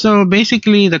 So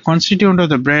basically, the constituent of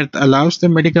the breath allows the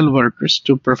medical workers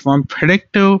to perform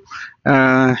predictive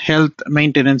health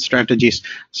maintenance strategies,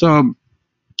 or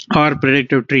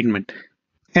predictive treatment.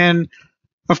 And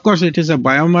of course, it is a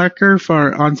biomarker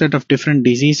for onset of different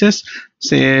diseases.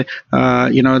 Say,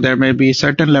 there may be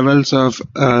certain levels of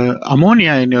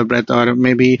ammonia in your breath, or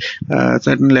maybe a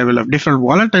certain level of different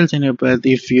volatiles in your breath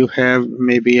if you have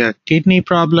maybe a kidney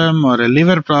problem or a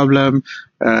liver problem,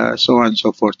 so on and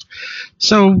so forth.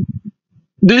 So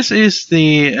this is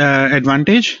the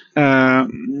advantage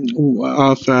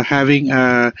of having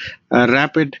a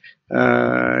rapid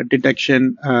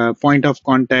detection point of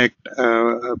contact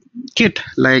kit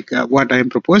like what I'm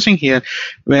proposing here,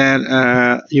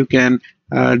 where you can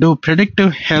do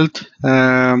predictive health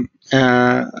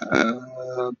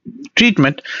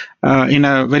treatment in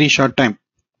a very short time.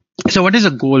 So what is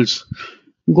the goals?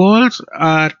 Goals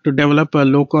are to develop a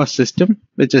low-cost system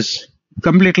which is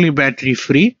completely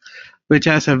battery-free, which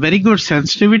has a very good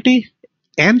sensitivity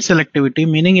and selectivity,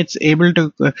 meaning it's able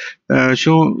to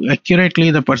show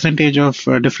accurately the percentage of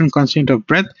different constituent of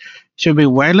breath. It should be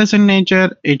wireless in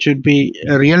nature. It should be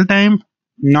real-time,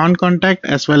 non-contact,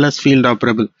 as well as field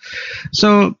operable.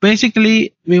 So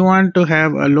basically, we want to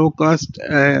have a low-cost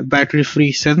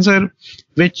battery-free sensor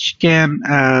which can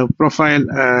profile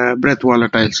breath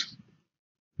volatiles.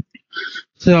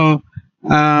 So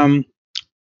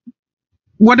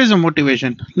what is the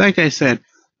motivation? Like I said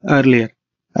earlier,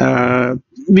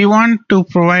 we want to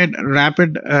provide a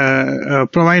rapid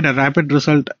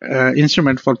result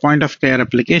instrument for point of care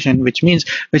application, which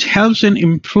helps in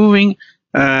improving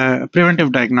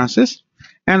preventive diagnosis.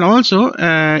 And also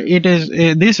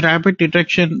this rapid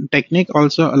detection technique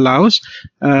also allows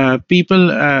people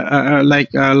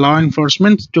like law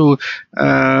enforcement to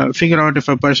figure out if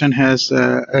a person has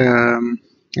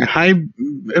high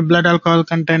blood alcohol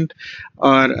content,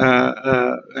 or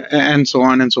and so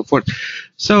on and so forth.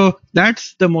 So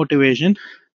that's the motivation.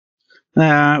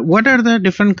 What are the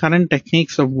different current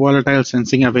techniques of volatile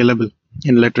sensing available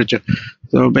in literature?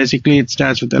 So basically, it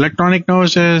starts with electronic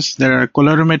noses. There are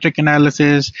colorimetric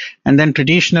analysis, and then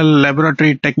traditional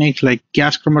laboratory techniques like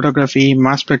gas chromatography,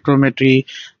 mass spectrometry,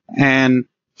 and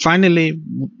finally,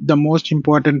 the most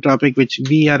important topic which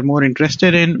we are more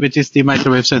interested in, which is the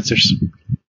microwave sensors.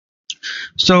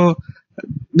 So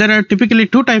there are typically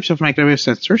two types of microwave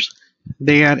sensors.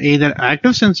 They are either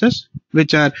active sensors,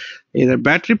 which are either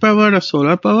battery powered or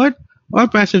solar powered, or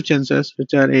passive sensors,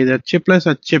 which are either chipless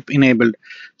or chip enabled.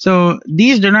 So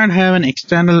these do not have an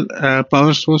external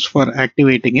power source for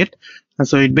activating it.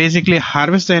 So it basically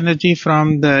harvests the energy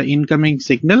from the incoming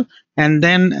signal and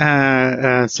then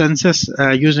senses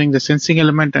using the sensing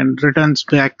element and returns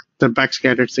back the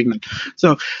backscattered signal.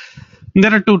 So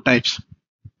there are two types,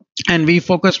 and we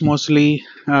focus mostly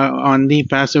on the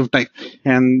passive type.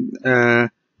 And there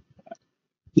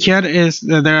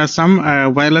are some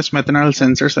wireless methanol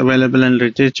sensors available in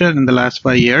literature in the last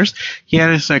 5 years.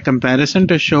 Here is a comparison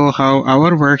to show how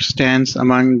our work stands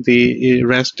among the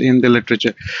rest in the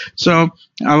literature. So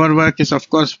our work is, of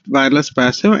course, wireless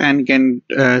passive and can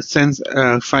sense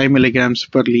 5 milligrams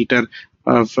per liter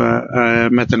of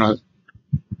methanol.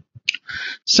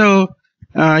 So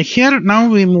here now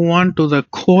we move on to the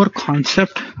core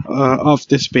concept of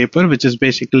this paper, which is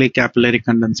basically capillary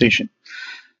condensation.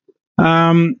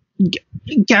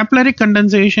 Capillary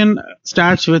condensation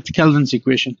starts with Kelvin's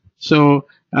equation. So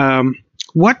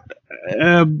what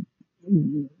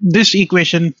this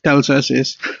equation tells us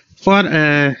is, for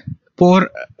a porous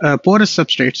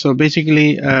substrate, so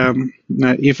basically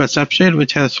if a substrate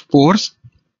which has pores,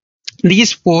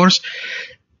 these pores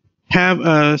have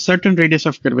a certain radius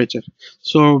of curvature.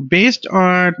 So based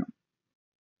on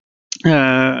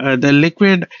the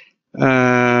liquid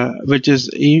which is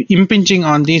impinging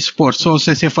on these pores. So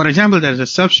say for example, there's a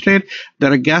substrate,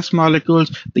 there are gas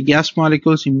molecules, the gas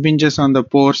molecules impinges on the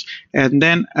pores, and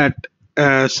then at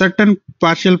a certain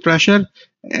partial pressure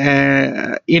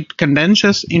it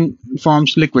condenses in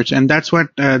forms liquids, and that's what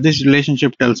this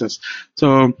relationship tells us.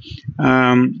 So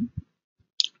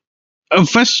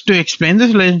first, to explain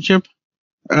this relationship,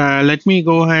 let me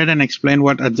go ahead and explain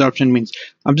what adsorption means.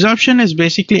 Absorption is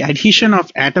basically adhesion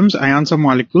of atoms, ions, or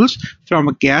molecules from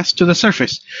a gas to the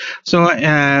surface. So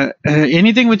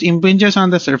anything which impinges on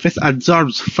the surface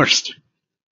adsorbs first.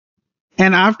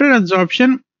 And after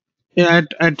adsorption,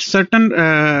 at certain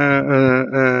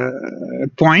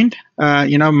point,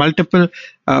 multiple.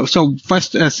 So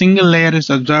first, a single layer is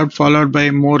absorbed, followed by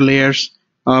more layers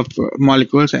of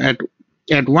molecules. At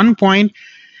one point,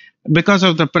 because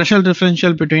of the pressure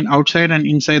differential between outside and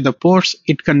inside the pores,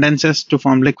 it condenses to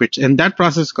form liquids, and that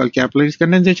process is called capillary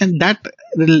condensation. That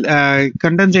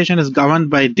condensation is governed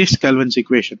by this Kelvin's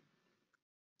equation.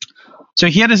 So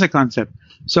here is a concept.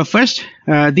 So first,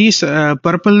 these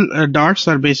purple dots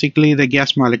are basically the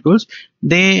gas molecules.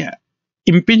 They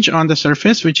impinge on the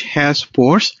surface, which has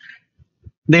pores.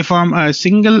 They form a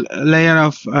single layer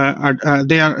of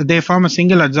they form a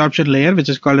single adsorption layer, which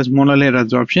is called as monolayer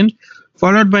adsorption.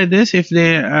 Followed by this, if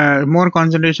more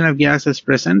concentration of gas is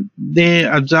present, they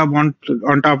absorb on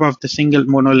top of the single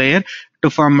monolayer to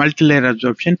form multilayer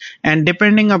absorption. And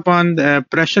depending upon the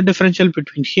pressure differential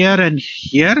between here and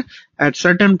here, at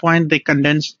certain point they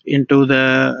condense into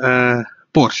the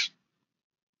pores.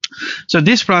 So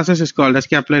this process is called as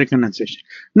capillary condensation.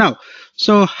 Now,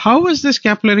 so how is this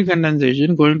capillary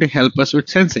condensation going to help us with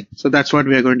sensing? So that's what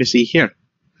we are going to see here.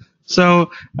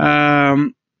 So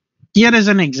here is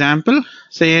an example.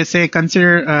 Say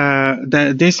consider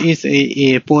this is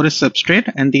a porous substrate,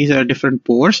 and these are different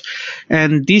pores,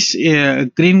 and these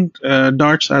green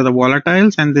dots are the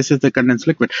volatiles, and this is the condensed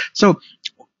liquid. So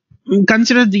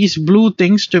consider these blue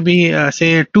things to be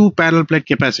say 2 parallel plate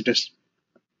capacitors,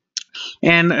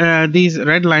 and these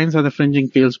red lines are the fringing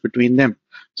fields between them.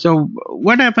 So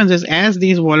what happens is, as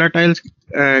these volatiles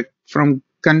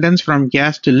condense from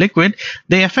gas to liquid,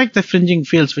 they affect the fringing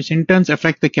fields, which in turn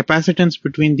affect the capacitance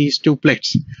between these 2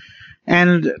 plates.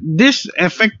 And this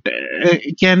effect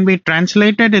can be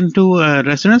translated into a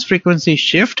resonance frequency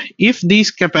shift if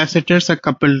these capacitors are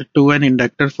coupled to an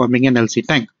inductor, forming an LC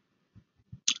tank.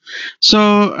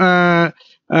 So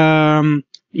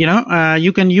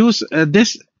you can use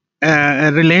this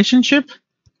relationship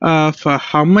of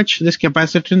how much this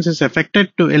capacitance is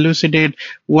affected to elucidate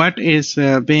what is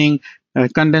being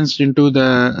condensed into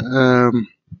the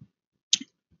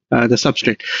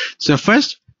substrate. So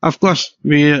first, of course,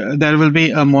 there will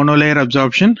be a monolayer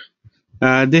absorption.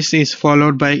 This is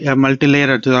followed by a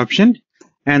multilayer absorption,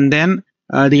 and then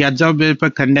the adsorbed vapor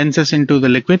condenses into the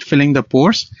liquid, filling the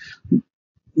pores.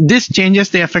 This changes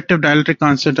the effective dielectric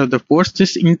constant of the pores.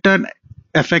 This in turn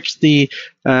affects the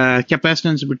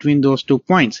capacitance between those 2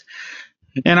 points.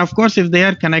 And of course, if they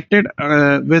are connected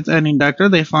with an inductor,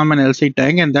 they form an LC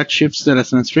tank, and that shifts the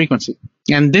resonance frequency.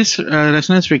 And this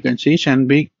resonance frequency can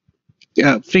be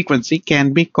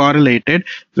correlated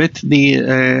with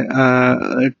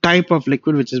the type of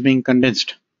liquid which is being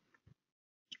condensed.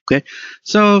 Okay,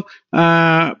 so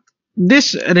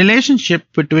this relationship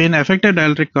between effective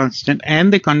dielectric constant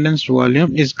and the condensed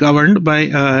volume is governed by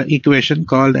an equation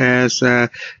called as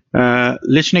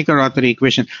Lichniker-Rother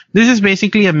equation. This is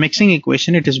basically a mixing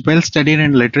equation. It is well studied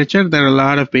in literature. There are a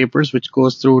lot of papers which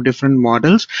goes through different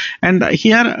models. And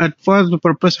here, for the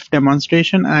purpose of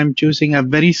demonstration, I'm choosing a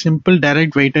very simple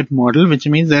direct weighted model, which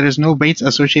means there is no weights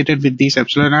associated with these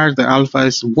epsilon r. The alpha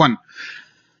is 1.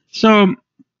 So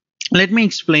let me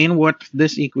explain what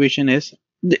this equation is.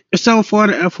 So for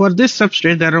this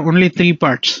substrate, there are only 3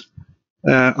 parts,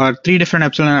 or 3 different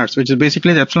epsilon r's, which is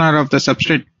basically the epsilon r of the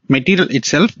substrate material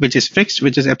itself, which is fixed,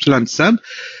 which is epsilon sub,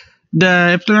 the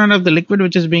epsilon of the liquid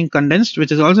which is being condensed,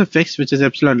 which is also fixed, which is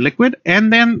epsilon liquid,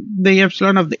 and then the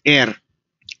epsilon of the air,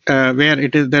 where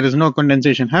there is no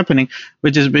condensation happening,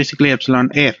 which is basically epsilon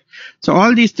air. So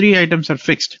all these 3 items are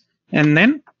fixed. And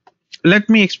then let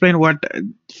me explain what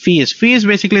phi is. Phi is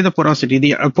basically the porosity.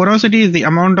 The porosity is the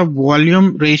amount of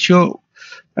volume ratio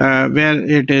where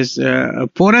it is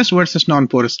porous versus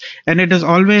non-porous, and it is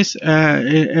always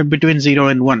between 0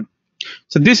 and 1.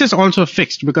 So this is also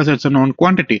fixed because it's a known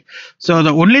quantity. So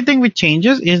the only thing which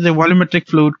changes is the volumetric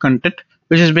fluid content,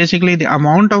 which is basically the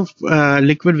amount of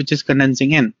liquid which is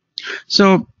condensing in.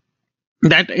 So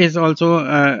that is also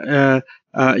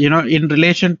in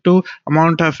relation to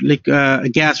amount of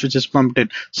gas which is pumped in.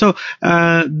 So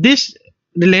in this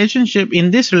relationship,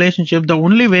 the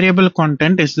only variable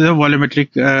content is the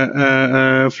volumetric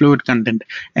fluid content,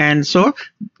 and so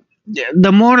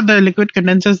the more the liquid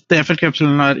condenses, the effective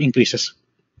epsilon r increases.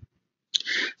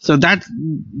 So that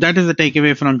is the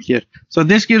takeaway from here. So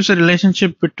this gives a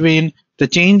relationship between the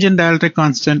change in dielectric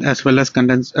constant as well as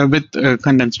condensed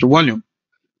volume.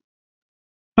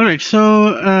 All right,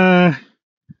 so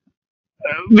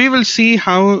we will see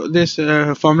how this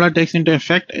formula takes into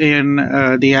effect in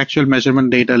the actual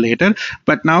measurement data later.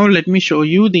 But now let me show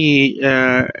you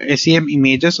the SEM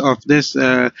images of this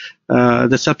the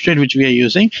substrate which we are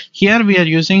using. Here we are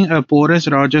using a porous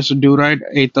Rogers Duroid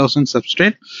 8000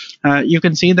 substrate. You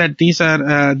can see that these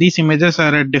images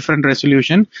are at different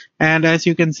resolution, and as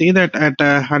you can see that at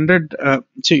 100,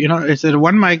 so it's a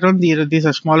 1 micron. These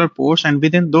are smaller pores, and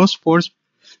within those pores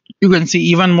you can see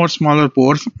even more smaller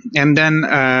pores, and then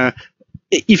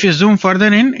if you zoom further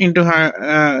into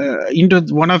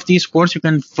one of these pores, you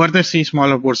can further see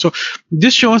smaller pores. So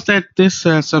this shows that this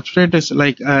substrate is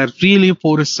like a really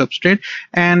porous substrate,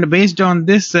 and based on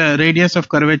this radius of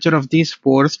curvature of these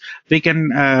pores, we can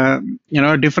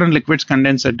different liquids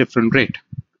condense at different rate.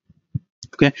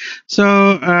 Okay,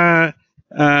 so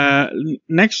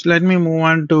next, let me move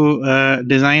on to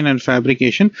design and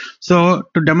fabrication. So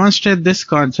to demonstrate this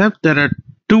concept, there are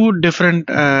two different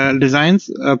designs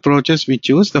approaches we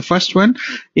choose. The first one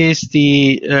is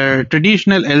the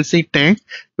traditional LC tank,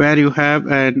 where you have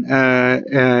an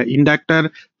inductor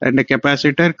and a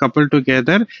capacitor coupled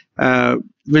together,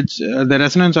 which the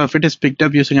resonance of it is picked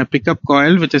up using a pickup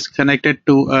coil, which is connected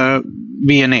to a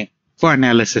VNA for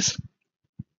analysis.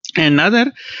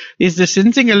 Another is the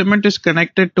sensing element is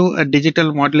connected to a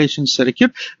digital modulation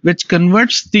circuit, which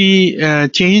converts the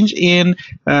change in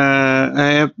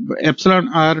epsilon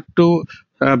r to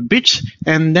bits,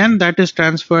 and then that is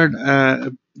transferred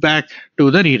back to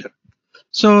the reader.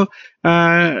 So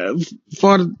for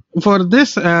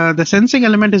this, the sensing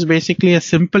element is basically a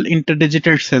simple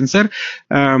interdigital sensor,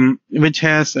 which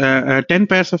has 10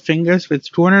 pairs of fingers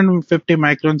with 250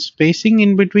 microns spacing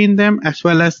in between them, as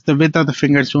well as the width of the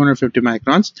fingers 250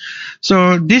 microns.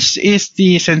 So this is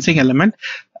the sensing element.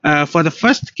 For the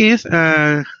first case,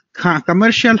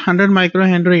 commercial 100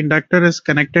 microhenry inductor is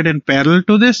connected in parallel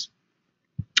to this,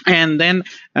 and then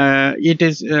it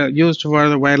is used for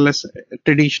the wireless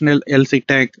traditional LC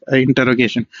tank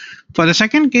interrogation. For the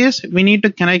second case, we need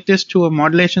to connect this to a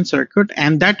modulation circuit,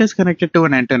 and that is connected to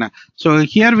an antenna. So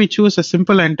here we choose a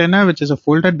simple antenna, which is a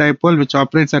folded dipole, which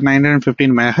operates at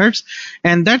 915 megahertz,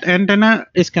 and that antenna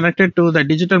is connected to the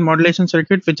digital modulation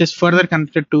circuit, which is further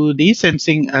connected to the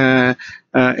sensing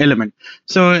element.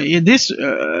 So this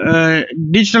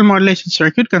digital modulation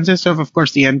circuit consists of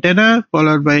course, the antenna,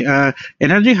 followed by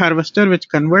energy harvester, which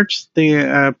converts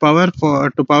the power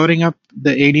to powering up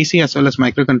the ADC as well as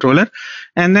microcontroller,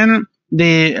 and then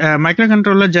the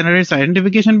microcontroller generates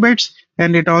identification bits,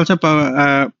 and it also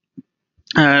controls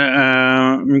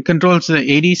the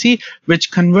ADC,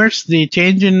 which converts the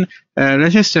change in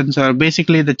resistance, or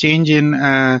basically the change in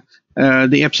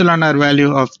the epsilon r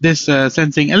value of this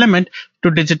sensing element, to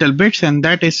digital bits, and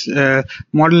that is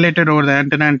modulated over the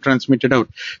antenna and transmitted out.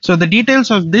 So the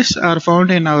details of this are found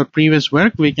in our previous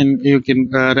work. You can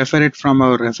refer it from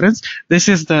our reference. This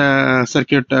is the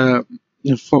circuit for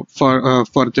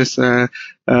this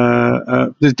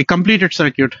the completed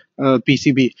circuit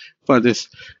PCB for this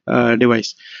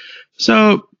device.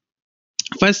 So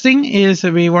first thing is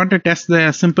we want to test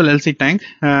the simple LC tank.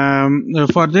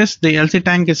 For this, the LC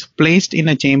tank is placed in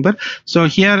a chamber. So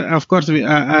here, of course,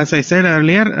 as I said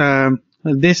earlier,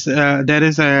 there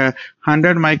is a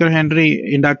 100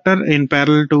 microhenry inductor in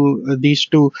parallel to these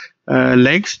two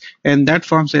legs, and that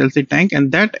forms the LC tank,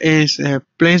 and that is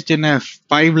placed in a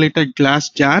 5-liter glass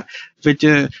jar, which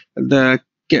is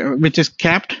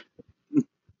capped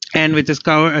and which is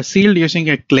sealed using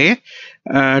a clay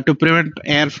to prevent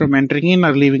air from entering in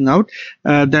or leaving out.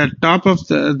 The top of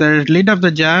the lid of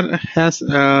the jar has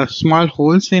small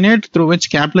holes in it through which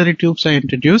capillary tubes are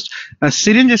introduced. A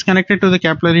syringe is connected to the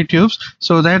capillary tubes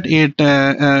so that it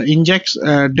injects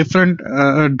different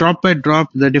drop by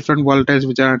drop the different volatiles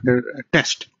which are under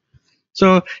test.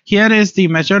 So here is the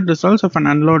measured results of an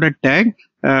unloaded tag,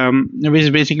 which is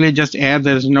basically just air.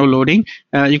 There is no loading.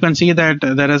 You can see that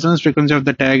the resonance frequency of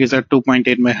the tag is at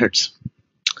 2.8 megahertz.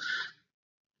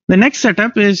 The next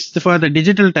setup is for the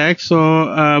digital tag.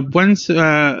 So once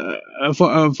for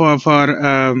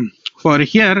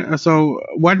here, so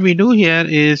what we do here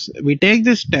is we take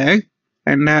this tag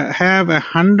and have a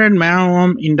 100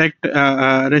 mega-ohm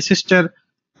resistor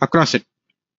across it,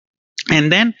 and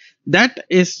then that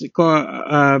is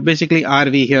basically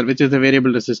RV here, which is the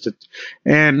variable resistance,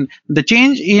 and the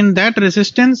change in that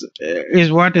resistance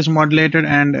is what is modulated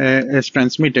and is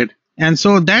transmitted, and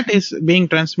so that is being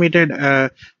transmitted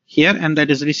here, and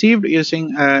that is received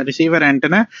using a receiver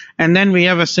antenna, and then we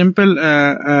have a simple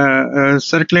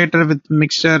circulator with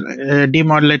mixture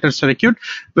demodulator circuit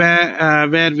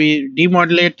where we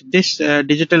demodulate this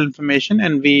digital information,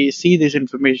 and we see this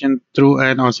information through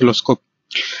an oscilloscope.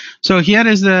 So here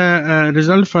is the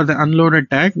result for the unloaded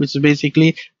tag, which is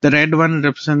basically the red one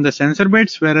represents the sensor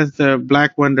bits, whereas the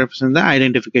black one represents the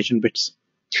identification bits.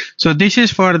 So this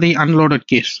is for the unloaded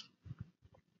case.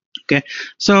 Okay,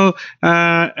 so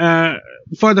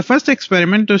for the first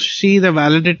experiment to see the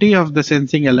validity of the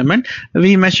sensing element,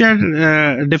 we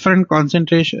measured different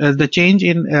concentration, the change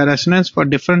in resonance for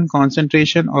different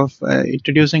concentration of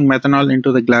introducing methanol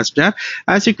into the glass jar.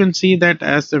 As you can see that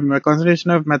as the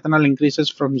concentration of methanol increases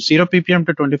from 0 ppm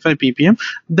to 25 ppm,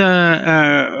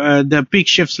 the peak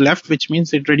shifts left, which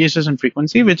means it reduces in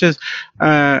frequency, which is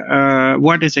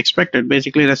what is expected.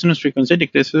 Basically, resonance frequency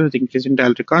decreases with increasing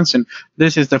dielectric constant.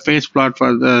 This is the phase plot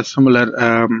for the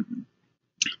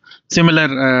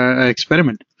similar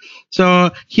experiment.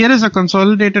 So here is a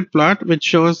consolidated plot which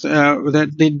shows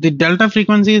that the delta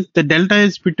frequencies, the delta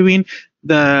is between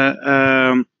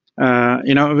the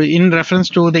in reference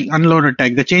to the unloaded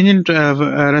tag, the change in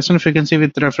resonance frequency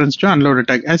with reference to unloaded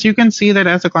tag. As you can see that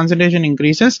as the concentration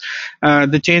increases,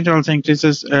 the change also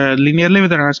increases linearly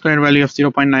with an R-squared value of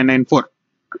 0.994.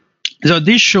 So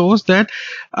this shows that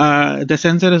the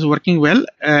sensor is working well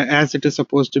as it is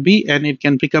supposed to be, and it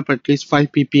can pick up at least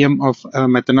 5 ppm of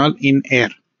methanol in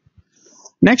air.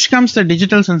 Next comes the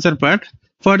digital sensor part.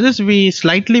 For this, we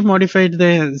slightly modified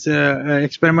the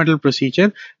experimental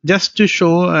procedure just to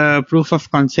show proof of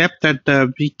concept that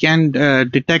we can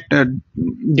detect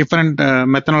different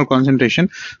methanol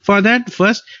concentration. For that,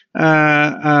 first,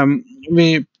 as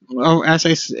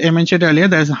I mentioned earlier,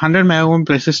 there's 100 megaohm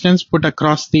resistance put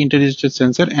across the interdigital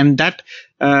sensor, and that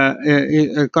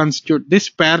constitute this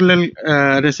parallel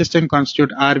resistance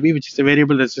constitute RV, which is the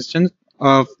variable resistance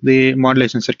of the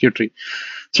modulation circuitry.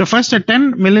 So first, a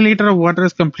 10 milliliter of water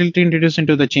is completely introduced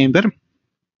into the chamber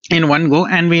in one go,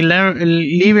 and we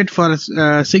leave it for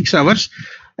 6 hours.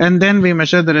 And then we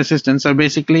measure the resistance. So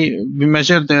basically, we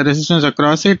measure the resistance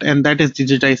across it, and that is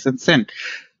digitized and sent.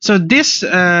 So this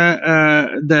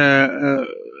the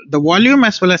volume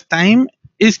as well as time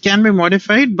can be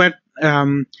modified, but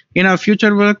in our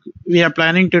future work we are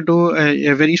planning to do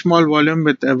a very small volume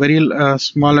with a very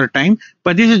smaller time.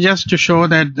 But this is just to show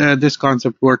that this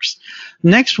concept works.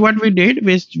 Next, what we did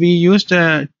was we used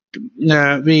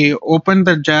we opened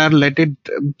the jar, let it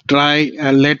dry,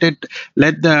 let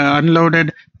the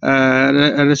unloaded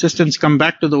resistance come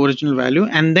back to the original value,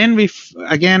 and then we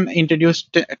again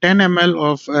introduced 10 ml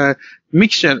of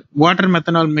mixture, water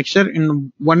methanol mixture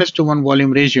in 1:1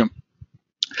 volume ratio.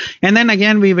 And then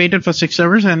again we waited for 6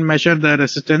 hours and measured the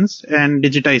resistance and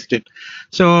digitized it.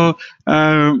 So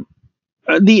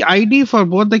the ID for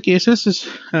both the cases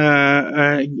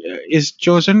is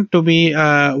chosen to be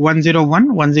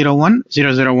 101, 101,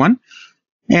 001,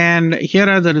 and here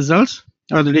are the results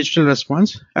or the digital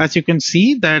response. As you can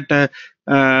see that the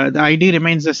ID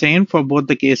remains the same for both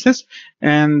the cases,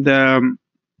 and the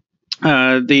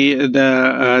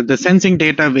sensing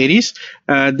data varies.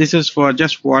 This is for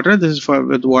just water. This is for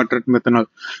with water methanol.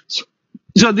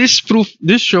 So this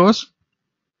shows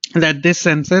that this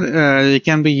sensor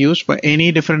can be used for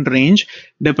any different range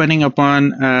depending upon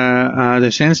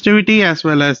the sensitivity as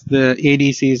well as the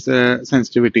ADC's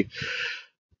sensitivity.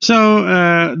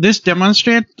 So this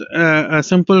demonstrates a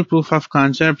simple proof of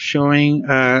concept showing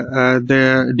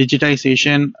the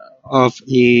digitization of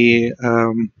a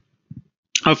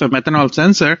methanol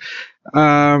sensor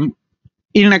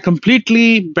in a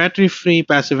completely battery-free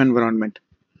passive environment.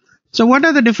 So what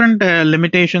are the different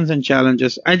limitations and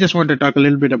challenges? I just want to talk a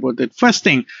little bit about it. First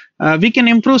thing, we can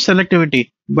improve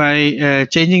selectivity by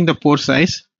changing the pore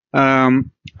size.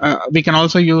 We can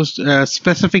also use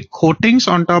specific coatings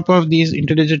on top of these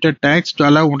interdigital tags to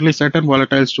allow only certain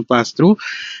volatiles to pass through.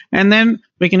 And then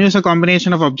we can use a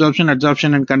combination of absorption,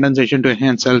 adsorption, and condensation to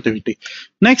enhance selectivity.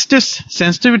 Next is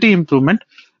sensitivity improvement.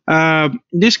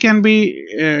 This can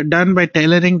be done by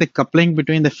tailoring the coupling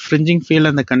between the fringing field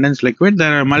and the condensed liquid.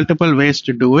 There are multiple ways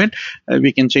to do it.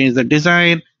 We can change the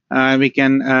design. We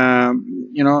can,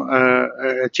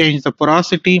 change the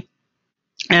porosity.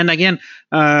 And again,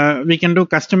 we can do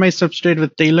customized substrate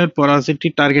with tailored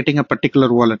porosity targeting a particular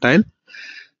volatile.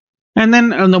 And then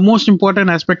the most important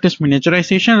aspect is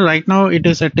miniaturization. Right now, it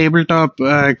is a tabletop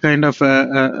kind of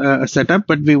a setup,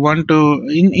 but we want to,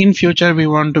 in future, we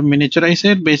want to miniaturize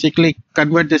it, basically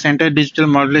convert this entire digital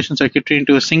modulation circuitry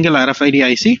into a single RFID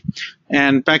IC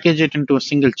and package it into a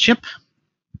single chip.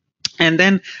 And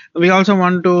then we also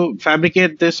want to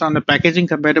fabricate this on a packaging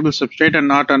compatible substrate and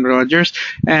not on Rogers,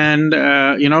 and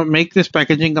make this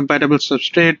packaging compatible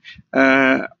substrate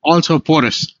also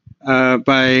porous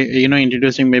by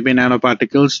introducing maybe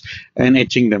nanoparticles and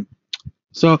etching them.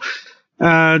 So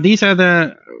these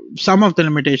are some of the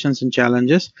limitations and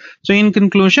challenges. So in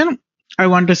conclusion, I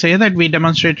want to say that we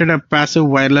demonstrated a passive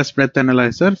wireless breath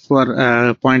analyzer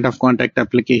for point of contact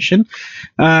application.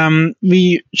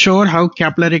 We showed how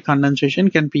capillary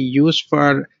condensation can be used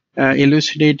for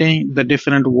elucidating the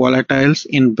different volatiles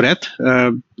in breath,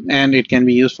 and it can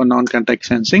be used for non-contact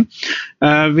sensing.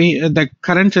 The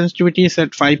current sensitivity is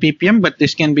at 5 ppm, but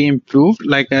this can be improved,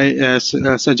 like I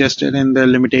suggested in the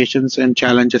limitations and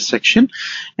challenges section.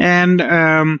 And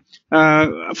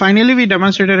finally, we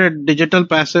demonstrated a digital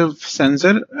passive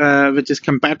sensor, which is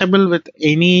compatible with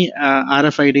any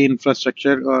RFID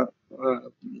infrastructure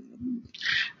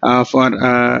and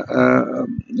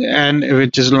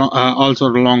which is also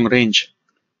long range.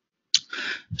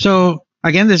 So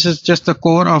again, this is just the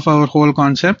core of our whole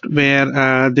concept,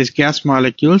 where these gas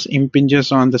molecules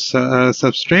impinges on the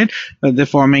substrate, they're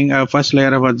forming a first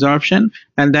layer of adsorption,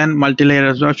 and then multi-layer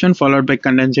absorption followed by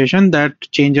condensation that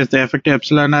changes the effective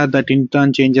epsilon r, that in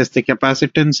turn changes the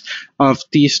capacitance of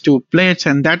these two plates,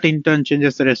 and that in turn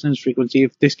changes the resonance frequency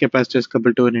if this capacitor is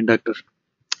coupled to an inductor.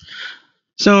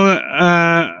 So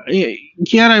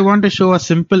here I want to show a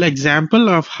simple example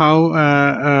of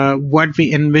how what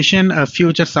we envision a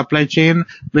future supply chain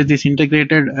with these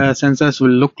integrated sensors will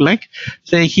look like.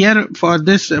 So here, for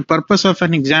this purpose of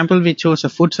an example, we chose a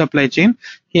food supply chain.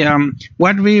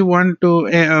 What we want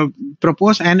to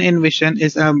propose and envision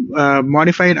is a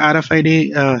modified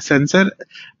RFID sensor,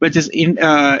 which is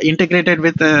integrated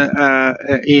with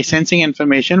a sensing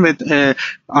information with a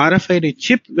RFID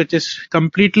chip, which is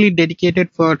completely dedicated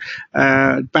for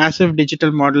passive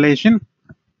digital modulation,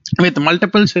 with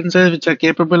multiple sensors which are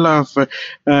capable of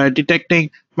detecting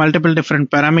multiple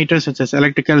different parameters such as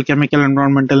electrical, chemical,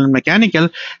 environmental, and mechanical.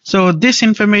 So this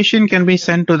information can be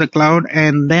sent to the cloud,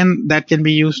 and then that can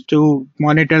be used to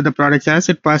monitor the products as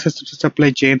it passes through the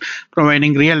supply chain,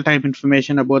 providing real-time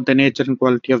information about the nature and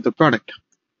quality of the product.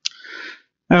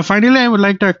 Finally, I would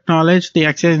like to acknowledge the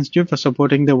Axia Institute for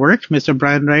supporting the work, Mr.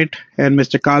 Brian Wright and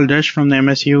Mr. Carl Dush from the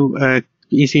MSU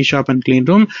EC Shop and Clean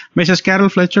Room, Mrs. Carol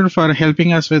Fletcher for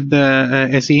helping us with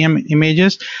the SEM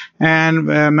images, and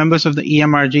members of the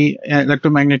EMRG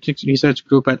Electromagnetics Research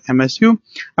Group at MSU.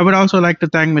 I would also like to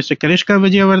thank Mr. Karishka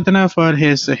Vijayavardhana for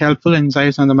his helpful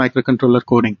insights on the microcontroller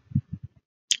coding.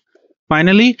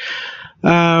 Finally,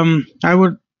 I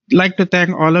would like to thank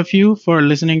all of you for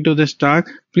listening to this talk.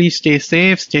 Please stay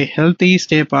safe, stay healthy,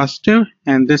 stay positive,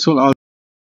 and this will all